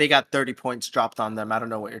 They got 30 points dropped on them. I don't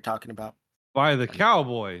know what you're talking about. By the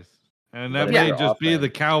Cowboys. And that But may your just be the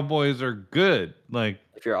offense- Cowboys are good. Like,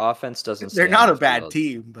 if your offense doesn't They're stay not on a the bad field-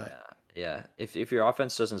 team, but Yeah. If your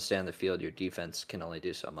offense doesn't stay on the field, your defense can only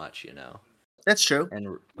do so much, you know. that's true.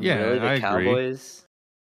 And Yeah, really I agree.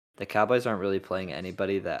 the Cowboys aren't really playing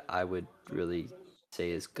anybody that I would really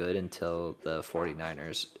say is good until the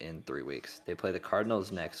 49ers in 3 weeks. They play the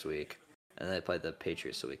Cardinals next week, and then they play the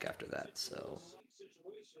Patriots the week after that. So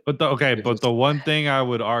but the one thing I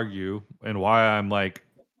would argue and why I'm like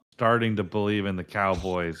starting to believe in the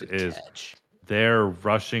Cowboys good is catch. their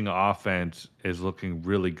rushing offense is looking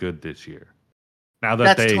really good this year. Now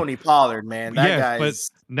that That's Tony Pollard, man. That guy but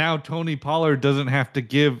is... now Tony Pollard doesn't have to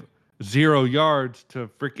give 0 yards to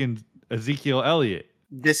freaking Ezekiel Elliott.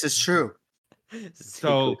 This is true.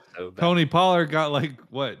 So bad. Tony Pollard got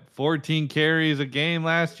 14 carries a game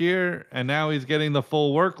last year, and now he's getting the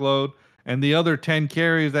full workload. And the other 10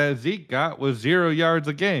 carries that Zeke got was 0 yards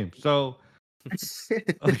a game. So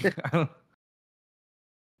He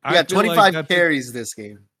got 25 carries this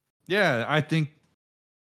game. Yeah, I think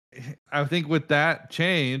with that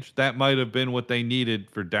change, that might have been what they needed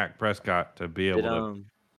for Dak Prescott to be able to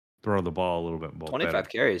throw the ball a little bit more. 25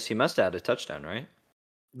 carries. He must have had a touchdown, right?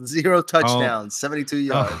 0 touchdowns, 72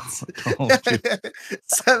 yards.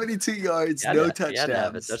 72 yards, no touchdowns. He had to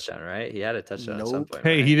have a touchdown, right? He had a touchdown at some point.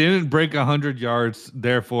 Hey, right? he didn't break 100 yards,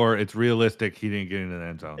 therefore it's realistic he didn't get into the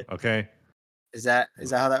end zone. Okay. Is that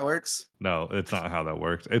how that works? No, it's not how that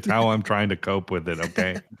works. It's how I'm trying to cope with it.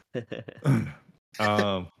 Okay.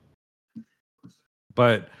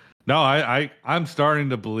 But no, I'm starting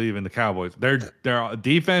to believe in the Cowboys. Their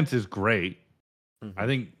defense is great. Mm-hmm. I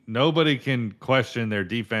think nobody can question their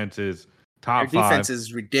defense is top 5. Their defense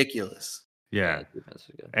is ridiculous. Yeah. Defense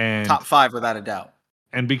is good. And top 5 without a doubt.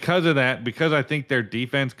 And because of that, because I think their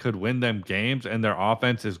defense could win them games and their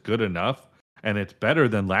offense is good enough and it's better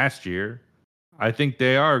than last year, I think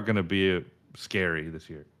they are going to be scary this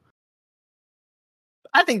year.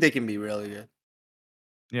 I think they can be really good.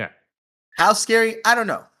 Yeah. How scary? I don't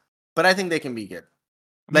know. But I think they can be good.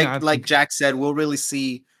 Like Jack said, we'll really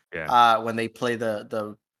see when they play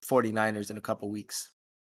the 49ers in a couple weeks.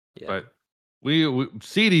 Yeah. But we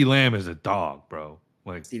CeeDee Lamb is a dog, bro.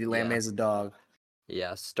 Like CeeDee Lamb is a dog.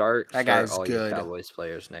 Yeah, start guy's all good. Your Cowboys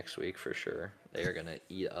players next week for sure. They are gonna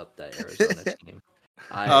eat up that Arizona team.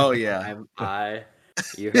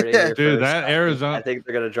 You heard it here dude. First. That Arizona. I think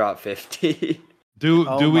they're gonna drop 50. Do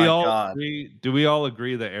we all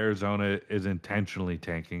agree that Arizona is intentionally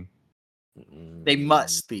tanking? They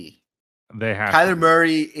must be. They have. Kyler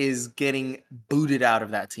Murray is getting booted out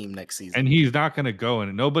of that team next season, and he's not going to go.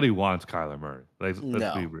 And nobody wants Kyler Murray. Let's be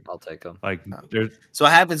real. I'll take him. So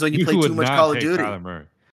what happens when you play too much Call of Duty? Kyler Murray.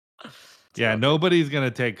 Yeah, nobody's going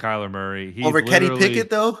to take Kyler Murray. He's over Kenny Pickett,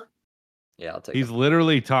 though. Yeah, I'll take. He's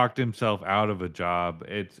literally talked himself out of a job.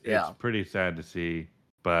 It's pretty sad to see,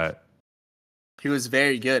 but he was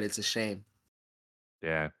very good. It's a shame.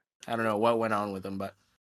 Yeah, I don't know what went on with him, but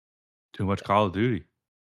too much Call of Duty.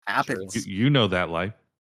 Happens. You know that life.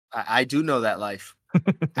 I do know that life. I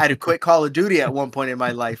had to quit Call of Duty at one point in my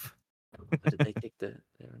life. Did they take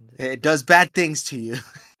It does bad things to you.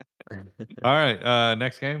 All right.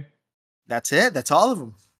 Next game. That's it. That's all of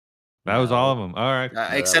them. That was all of them. All right.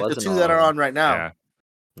 Except the 2 that are on right now. Yeah.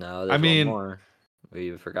 No, there's one more.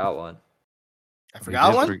 We forgot one. I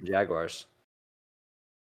forgot one. Jaguars.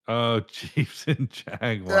 Oh, Chiefs and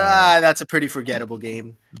Jaguars. That's a pretty forgettable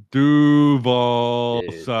game. Duval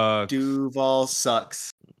Dude. sucks. Duval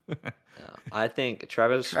sucks. No, I think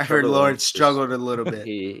Trevor Lawrence struggled a little bit.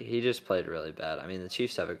 He just played really bad. I mean, the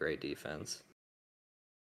Chiefs have a great defense,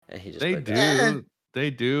 and he just They played bad. They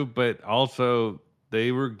do, but also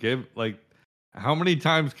they were how many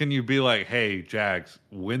times can you be like, "Hey, Jags,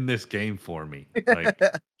 win this game for me"? Like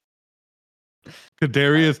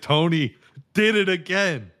Kadarius Toney did it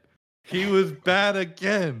again. He was bad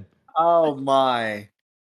again. Oh my!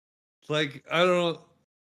 Like I don't know.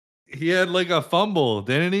 He had like a fumble,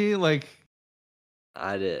 didn't he? Like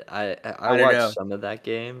I did. I don't watched know. some of that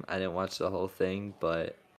game. I didn't watch the whole thing,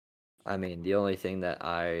 but I mean, the only thing that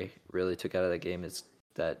I really took out of the game is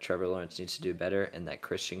that Trevor Lawrence needs to do better, and that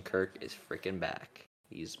Christian Kirk is freaking back.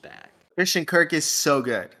 He's back. Christian Kirk is so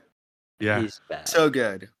good. yeah, He's back. So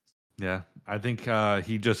good. yeah. I think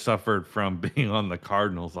he just suffered from being on the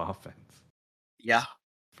Cardinals offense Yeah.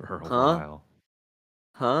 for a Huh? while.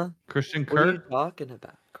 Huh? Christian What are you Kirk, talking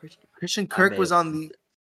about? Christian Kirk was on the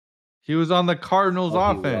he was on the Cardinals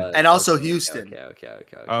Oh, he offense. was. and also Okay, Houston. Okay.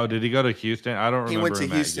 Oh, did he go to Houston? I don't remember. He went to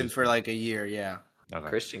him at Houston for like a year. Yeah. Okay.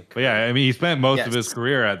 Christian Kirk. But yeah, I mean, he spent most of his Yes.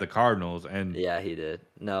 career at the Cardinals, and Yeah, he did.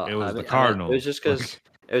 No, it was I the mean, Cardinals. it was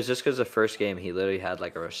just because the first game he literally had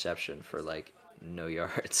like a reception for like no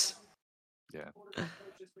yards. Yeah.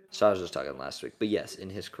 So I was just talking last week, but yes, in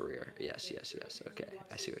his career, yes. Okay,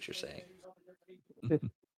 I see what you're saying.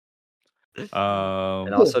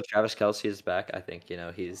 And also, Travis Kelce is back. I think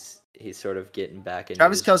he's sort of getting back into.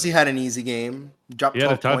 Travis Kelce had an easy game. Dropped He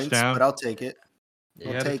had a 12 points, touchdown. but I'll take it. He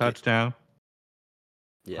Yeah, had a take it. touchdown.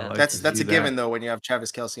 yeah. like That's to a see given that. though when you have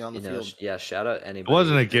Travis Kelce on the field. Yeah. Shout out It anybody.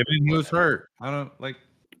 wasn't a given. He was hurt. I don't like.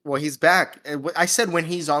 Well, he's back. I said when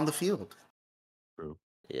he's on the field. True.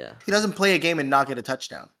 Yeah, He doesn't play a game and not get a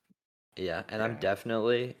touchdown. yeah, and I'm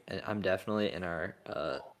definitely in our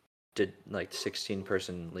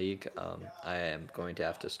 16-person league. I am going to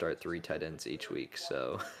have to start 3 tight ends each week.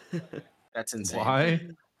 So That's insane. Why?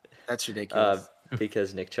 That's ridiculous.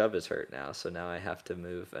 because Nick Chubb is hurt now, so now I have to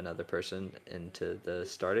move another person into the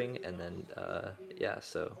starting, and then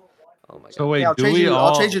so oh my god. So wait, I'll trade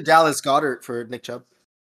you Dallas Goedert for Nick Chubb.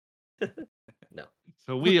 No.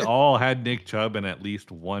 So we all had Nick Chubb in at least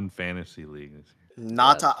one fantasy league this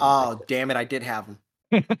Damn it, I did have him.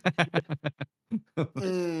 year.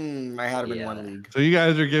 I had him in one Yeah. league. So you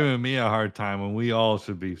guys are giving me a hard time when we all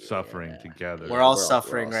should be suffering Yeah. together. We're all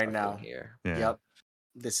suffering right now. here. Yeah. Yep.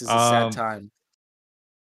 This is a sad Um, time.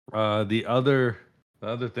 The other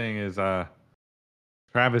thing is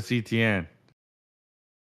Travis Etienne.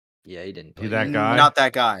 Yeah, he didn't He play. that guy? Not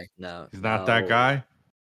that guy. No, He's not that guy.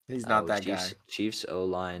 He's not that guy. Chiefs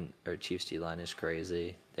O-line or Chiefs D-line is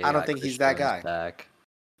crazy. I don't think he's that guy. Back.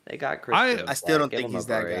 They got Chris I Jones still back. don't Give think him a he's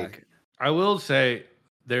that guy. break. I will say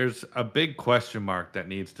there's a big question mark that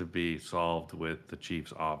needs to be solved with the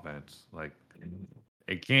Chiefs offense. Like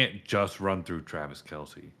it can't just run through Travis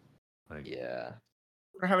Kelce. Like Yeah.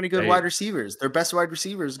 They don't have any good wide receivers. Their best wide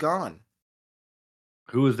receiver is gone.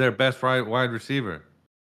 who is their best wide receiver?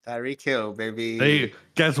 Tyreek Hill, baby. They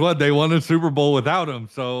guess what? They won a Super Bowl without him.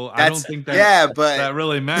 So I don't think that that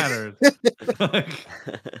really matters.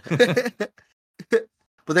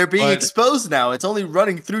 But they're being exposed now. It's only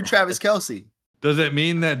running through Travis Kelce. Does it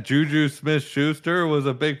mean that Juju Smith-Schuster was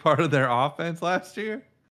a big part of their offense last year?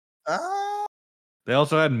 They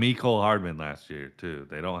also had Mecole Hardman last year too.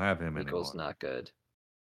 They don't have him anymore. Mecole's not good.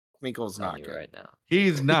 Mecole's not good right now.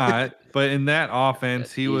 He's not, but in that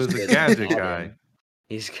offense, he was a gadget guy.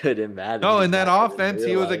 He's good in Madden. No, He's in that not good in offense,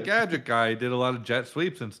 he real was a life. gadget guy. He did a lot of jet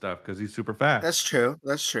sweeps and stuff because he's super fast. That's true.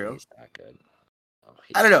 That's true. He's not good.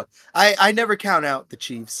 I don't know. I never count out the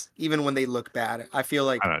Chiefs, even when they look bad. I feel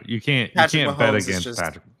like I don't know. You can't Patrick bet Mahomes is against just-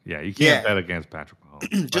 Patrick. Yeah, you can't bet against Patrick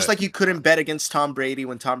Mahomes. just like you couldn't bet against Tom Brady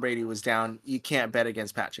when Tom Brady was down, you can't bet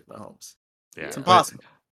against Patrick Mahomes. Yeah, It's but impossible.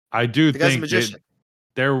 I do The guy's a think magician.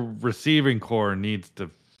 their receiving core needs to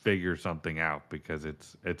figure something out because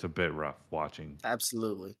it's a bit rough watching.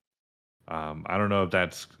 Absolutely. I don't know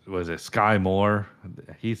if was it Sky Moore.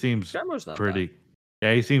 He seems Sky Moore's not pretty. bad.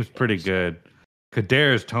 Yeah, he seems pretty good.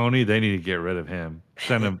 Kadarius Toney, they need to get rid of him.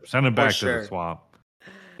 Send him back to the swamp.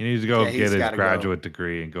 He needs to go get his graduate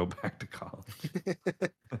degree and go back to college.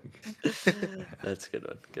 That's a good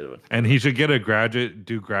one. Good one. And he should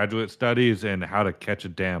do graduate studies in how to catch a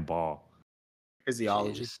damn ball.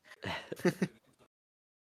 Physiology. Jeez.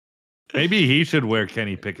 Maybe he should wear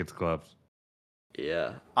Kenny Pickett's gloves.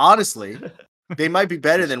 Yeah. Honestly, they might be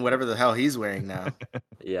better than whatever the hell he's wearing now.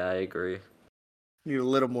 Yeah, I agree. Need a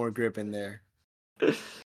little more grip in there.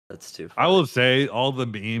 That's too I funny. will say all the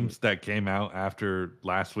memes that came out after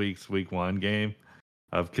last week's week 1 game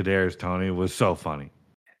of Kadarius Toney was so funny.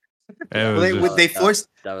 Yeah. It Well, was they just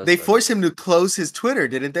they forced him to close his Twitter,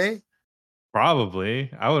 didn't they?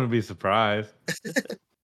 probably. I wouldn't be surprised.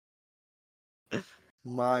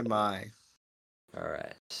 My. All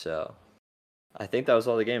right. So I think that was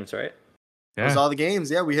all the games, right? That was Yeah. all the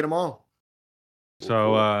games. Yeah, we hit them all.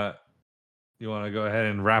 So you want to go ahead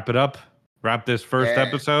and wrap it up? Wrap this first Yeah.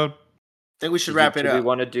 episode? I think we should wrap it Do up. we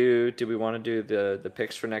want to do the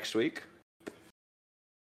picks for next week?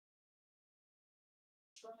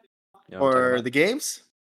 You know what I'm talking Or about? the games?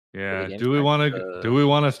 Yeah. games Do we next, want to do we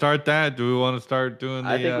want to start that? Do we want to start doing the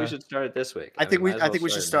I think we should start it this week. I think might as well we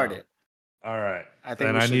should start now. it. All right. I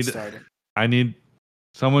think Then we should start it. I need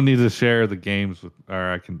someone needs to share the games with,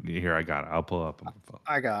 or I can here. I got it. I'll pull it up on my phone.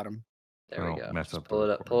 I got him. There we go. Mess Just up the pull it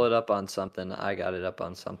up. recording. Pull it up on something. I got it up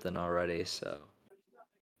on something already, so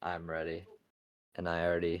I'm ready. And I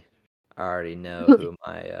already know who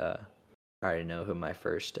my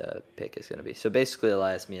first pick is going to be. So basically,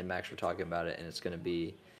 Elias, me and Max were talking about it, and it's going to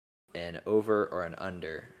be an over or an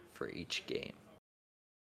under for each game.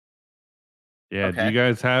 Yeah. Okay. Do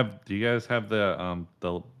you guys have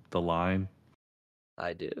the line?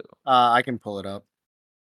 I do. I can pull it up.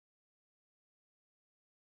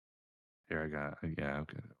 Here I got it. Yeah.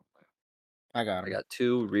 Okay. I got I him. got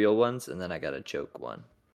 2 real ones, and then I got a joke one.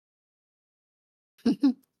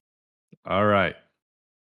 All right.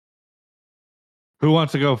 Who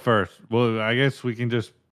wants to go first? Well, I guess we can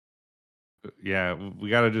just. Yeah, we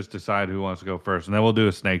got to just decide who wants to go first, and then we'll do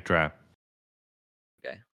a snake trap.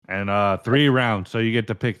 Okay. And 3 rounds, so you get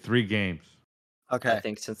to pick 3 games. Okay. I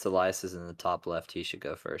think since Elias is in the top left, he should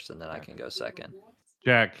go first, and then I can go second.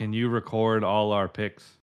 Jack, can you record all our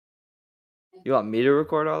picks? You want me to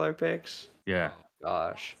record all our picks? Yeah.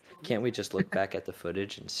 Gosh, can't we just look back at the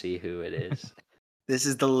footage and see who it is? This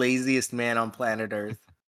is the laziest man on planet Earth.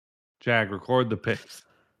 Jack, record the picks.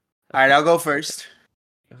 All right, I'll go first.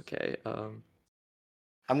 Okay.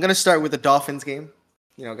 I'm gonna start with the Dolphins game.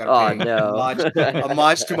 You know, Oh gotta pay no!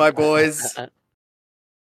 homage to my boys.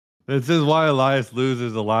 This is why Elias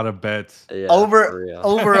loses a lot of bets. Yeah, over for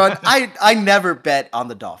real. on. I never bet on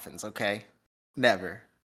the Dolphins. Okay, never.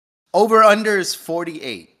 Over under is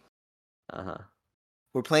 48. Uh-huh.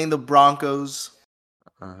 We're playing the Broncos.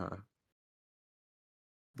 Uh-huh.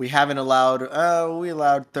 We haven't allowed. We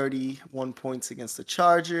allowed 31 points against the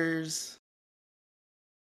Chargers.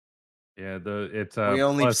 Yeah, it's We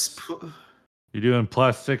only. plus. You're doing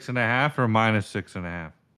plus 6.5 or minus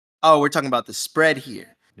 6.5? Oh, we're talking about the spread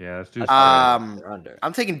here. Yeah, let's do Under.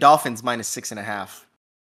 I'm taking Dolphins minus 6.5.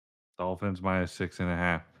 Dolphins minus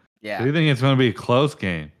 6.5. Yeah. Do you think it's going to be a close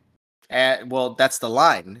game? Well, that's the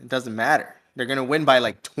line. It doesn't matter. They're gonna win by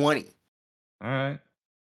like 20. All right.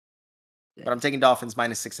 But I'm taking Dolphins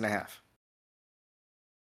minus 6.5.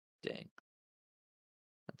 Dang.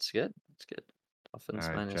 That's good. That's good. Dolphins All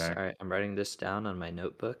right, minus. Jack. All right, I'm writing this down on my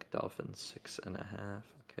notebook. Dolphins 6.5.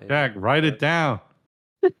 Okay. Jack, write it down.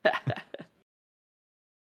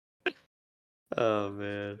 Oh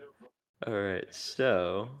man. All right.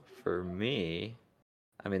 So for me,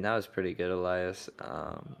 I mean that was pretty good, Elias.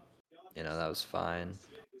 That was fine.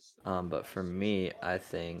 But for me, I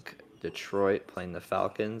think Detroit playing the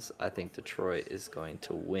Falcons. I think Detroit is going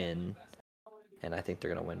to win, and I think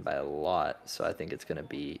they're going to win by a lot. So I think it's going to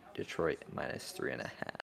be Detroit minus 3.5.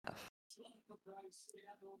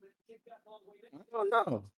 Oh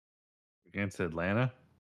no. Against Atlanta?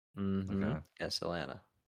 Mm-hmm. Okay. Against Atlanta.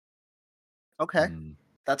 Okay.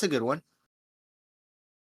 That's a good one.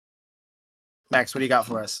 Max, what do you got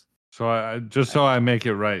for us? So I make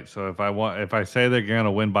it right. So if I say they're going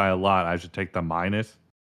to win by a lot, I should take the minus.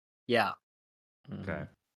 Yeah. Mm-hmm. Okay.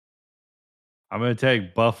 I'm going to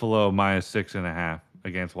take Buffalo minus 6.5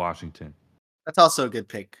 against Washington. That's also a good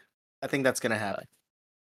pick. I think that's going to happen.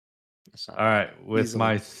 All right. With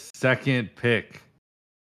my second pick,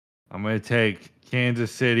 I'm going to take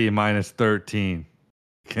Kansas City minus 13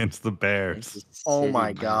 against the Bears. Oh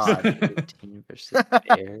my God. 13 versus the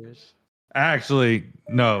Bears. Actually,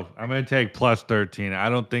 no. I'm going to take plus 13. I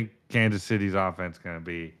don't think Kansas City's offense is going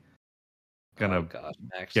to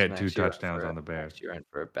Max, get 2 you're in touchdowns on the Bears. You're in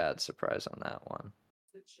for a bad surprise on that one.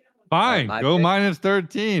 Fine. my Go pick. minus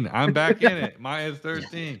 13. I'm back in it. Minus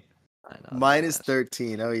 13. I know. Minus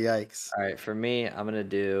 13. Oh, yikes. All right, for me, I'm going to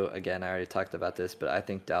do, again, I already talked about this, but I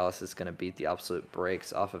think Dallas is going to beat the absolute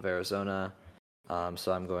brakes off of Arizona.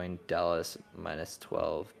 So I'm going Dallas minus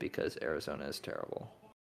 12 because Arizona is terrible.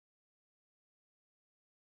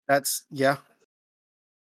 Yeah.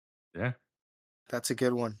 Yeah. That's a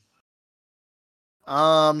good one.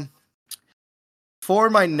 For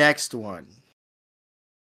my next one,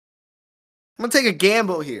 I'm gonna take a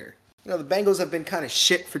gamble here. You know, the Bengals have been kind of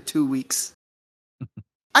shit for 2 weeks.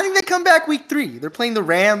 I think they come back week 3. They're playing the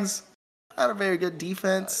Rams. Not a very good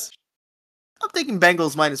defense. I'm thinking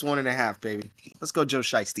Bengals minus 1.5, baby. Let's go, Joe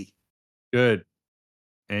Shiesty. Good.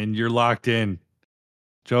 And you're locked in.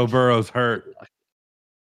 Joe Burrow's hurt.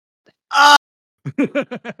 Ah!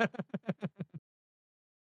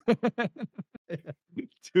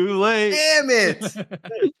 Too late. Damn it!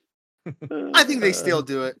 I think they still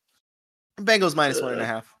do it. Bengals minus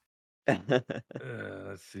 1.5.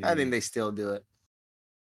 Let's see. I think they still do it.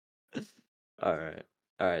 All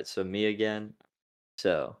right. So me again.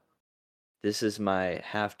 So this is my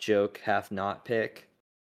half joke, half not pick.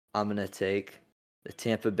 I'm gonna take the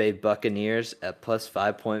Tampa Bay Buccaneers at plus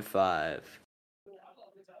 5.5.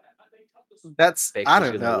 That's Baker's I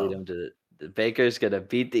don't gonna lead know. them to the Baker's gonna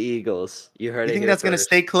beat the Eagles. You heard You it think here that's gonna first.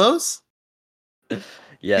 stay close? Yes.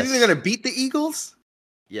 You think they're gonna beat the Eagles?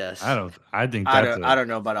 Yes. I think I that's don't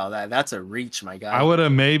know about all that. That's a reach, my guy. I would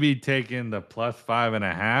have maybe taken the plus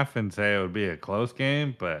 5.5 and say it would be a close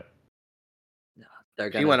game, but No, they're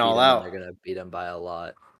He gonna went beat all them, out. and they're gonna beat them by a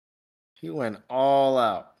lot. He went all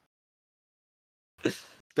out. Go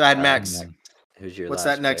ahead, Max. Who's your What's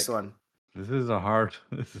last that next pick? one? this is a hard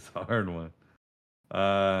one.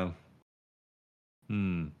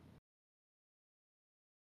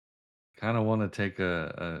 Kind of want to take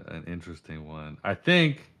an interesting one. I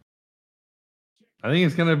think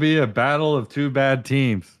it's going to be a battle of two bad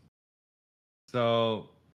teams. So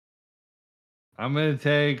I'm going to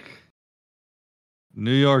take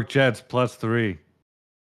New York Jets plus 3.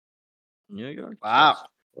 New York Wow. Jets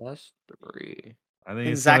plus 3. I think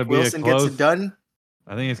Think it's going to Zach be a Wilson gets close. it done?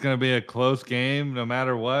 I think it's going to be a close game no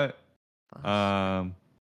matter what. So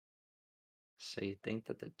you think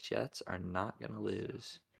that the Jets are not gonna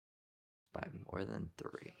lose by more than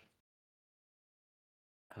 3?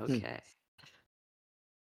 Okay.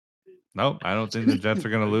 Nope, I don't think the Jets are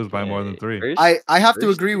going to lose by more than 3. I have to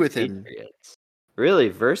Versus agree the with him. Patriots. Really,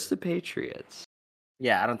 versus the Patriots.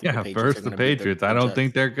 Yeah, I don't think Yeah, the Patriots first are the gonna beat Patriots. the I don't Jets.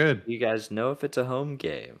 think they're good. You guys know if it's a home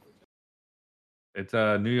game. It's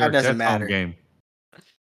a New York doesn't Jets home matter. game.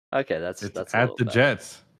 Okay, that's It's a at little the better.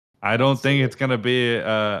 Jets. I don't That's a think it's going to be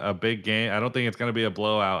a big game. I don't think it's going to be a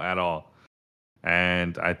blowout at all.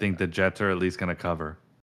 And I think the Jets are at least going to cover.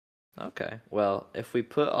 Okay. Well, if we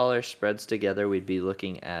put all our spreads together, we'd be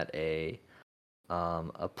looking at a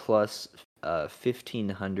plus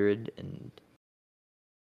 1,500 and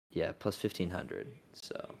plus 1,500.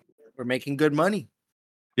 So We're making good money.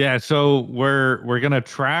 Yeah, so we're going to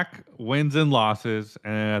track wins and losses,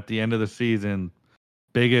 and at the end of the season,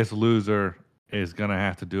 biggest loser is going to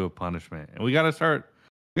have to do a punishment. And we got to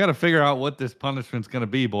figure out what this punishment's going to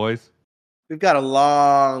be, boys. We've got a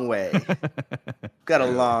long way. Got a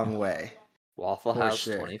long way. Waffle For House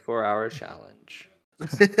sure. 24-hour challenge.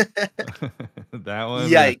 That one.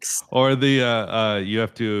 Yikes. Or the you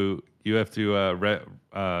have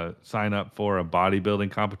to sign up for a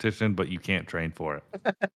bodybuilding competition, but you can't train for it.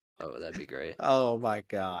 Oh, that'd be great. Oh my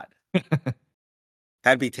god.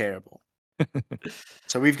 That'd be terrible.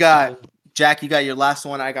 So we've got Jack, you got your last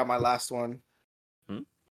one, I got my last one.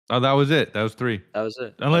 Oh, that was it. That was 3. That was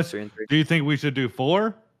it. Unless 3 and 3. do you think we should do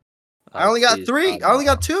 4? I only got Please, 3. God, I only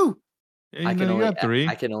no. got 2. Yeah, you got 3.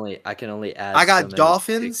 I can only add. I got so many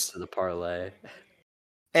Dolphins. picks to the parlay.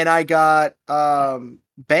 And I got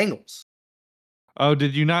Bengals. Oh,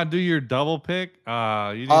 did you not do your double pick?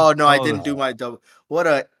 You didn't Oh no, I follow didn't do my double. What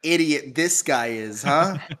a idiot this guy is,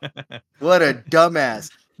 huh? What a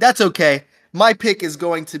dumbass. That's okay. My pick is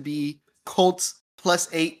going to be Colts plus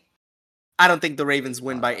 8. I don't think the Ravens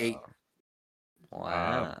win by 8.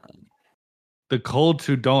 Wow. The Colts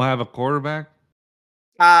who don't have a quarterback?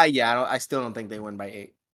 Yeah, I still don't think they win by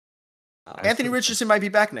 8. I Anthony think- Richardson might be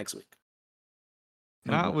back next week.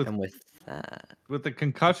 Not with and with that. with the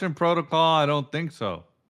concussion protocol, I don't think so.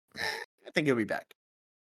 I think he'll be back.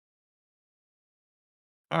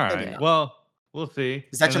 All Maybe right. not. Well, we'll see.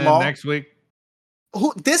 Is that And then Jamal? next week?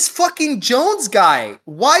 Who this fucking Jones guy?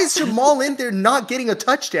 Why is Jamal in there not getting a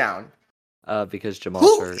touchdown? Because Jamal's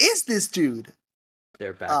Who hurt. is this dude?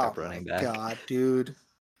 Their backup Oh running my back. god, dude.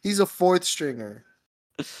 He's a 4th stringer.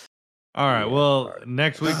 All right. Yeah, Well, all right.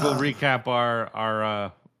 next week we'll recap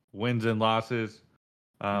our wins and losses.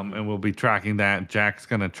 And we'll be tracking that. Jack's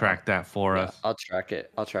gonna track that for Yeah, us. I'll track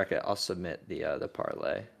it. I'll submit the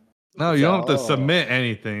parlay. No, you don't have to Oh. submit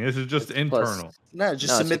anything. This is just It's plus- internal. No, just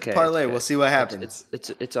No, it's submit the okay, it's parlay. okay. We'll see what happens.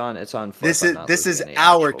 It's on. Flip. This I'm is not this is losing any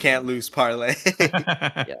our actual can't money. lose parlay.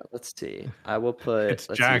 Yeah, let's see. I will put. It's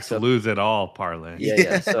let's Jack's see. So lose it all parlay.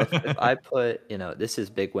 yeah. So if I put, this is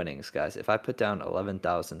big winnings, guys. If I put down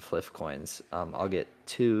 11,000 flip coins, I'll get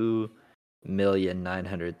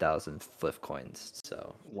 2,900,000 flip coins.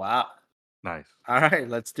 So Wow. Nice. All right,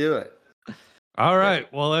 let's do it. All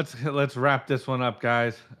right. Well, let's wrap this one up,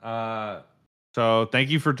 guys. So thank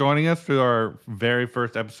you for joining us for our very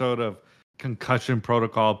first episode of Concussion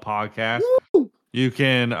Protocol Podcast. Woo! You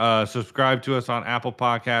can subscribe to us on Apple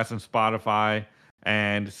Podcasts and Spotify,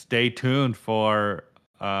 and stay tuned for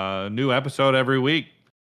a new episode every week.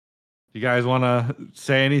 You guys want to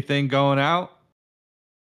say anything going out?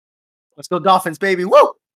 Let's go Dolphins, baby.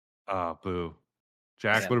 Woo! Oh, boo.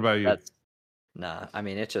 Jack, Yeah, what about you? Nah, I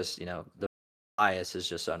mean, it's just, the bias is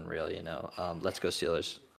just unreal, Let's go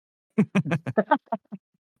Steelers.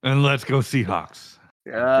 And let's go Seahawks.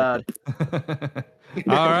 Yeah.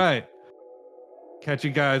 All right. Catch you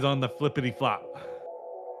guys on the flippity flop.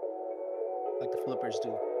 Like the flippers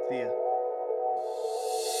do. See ya.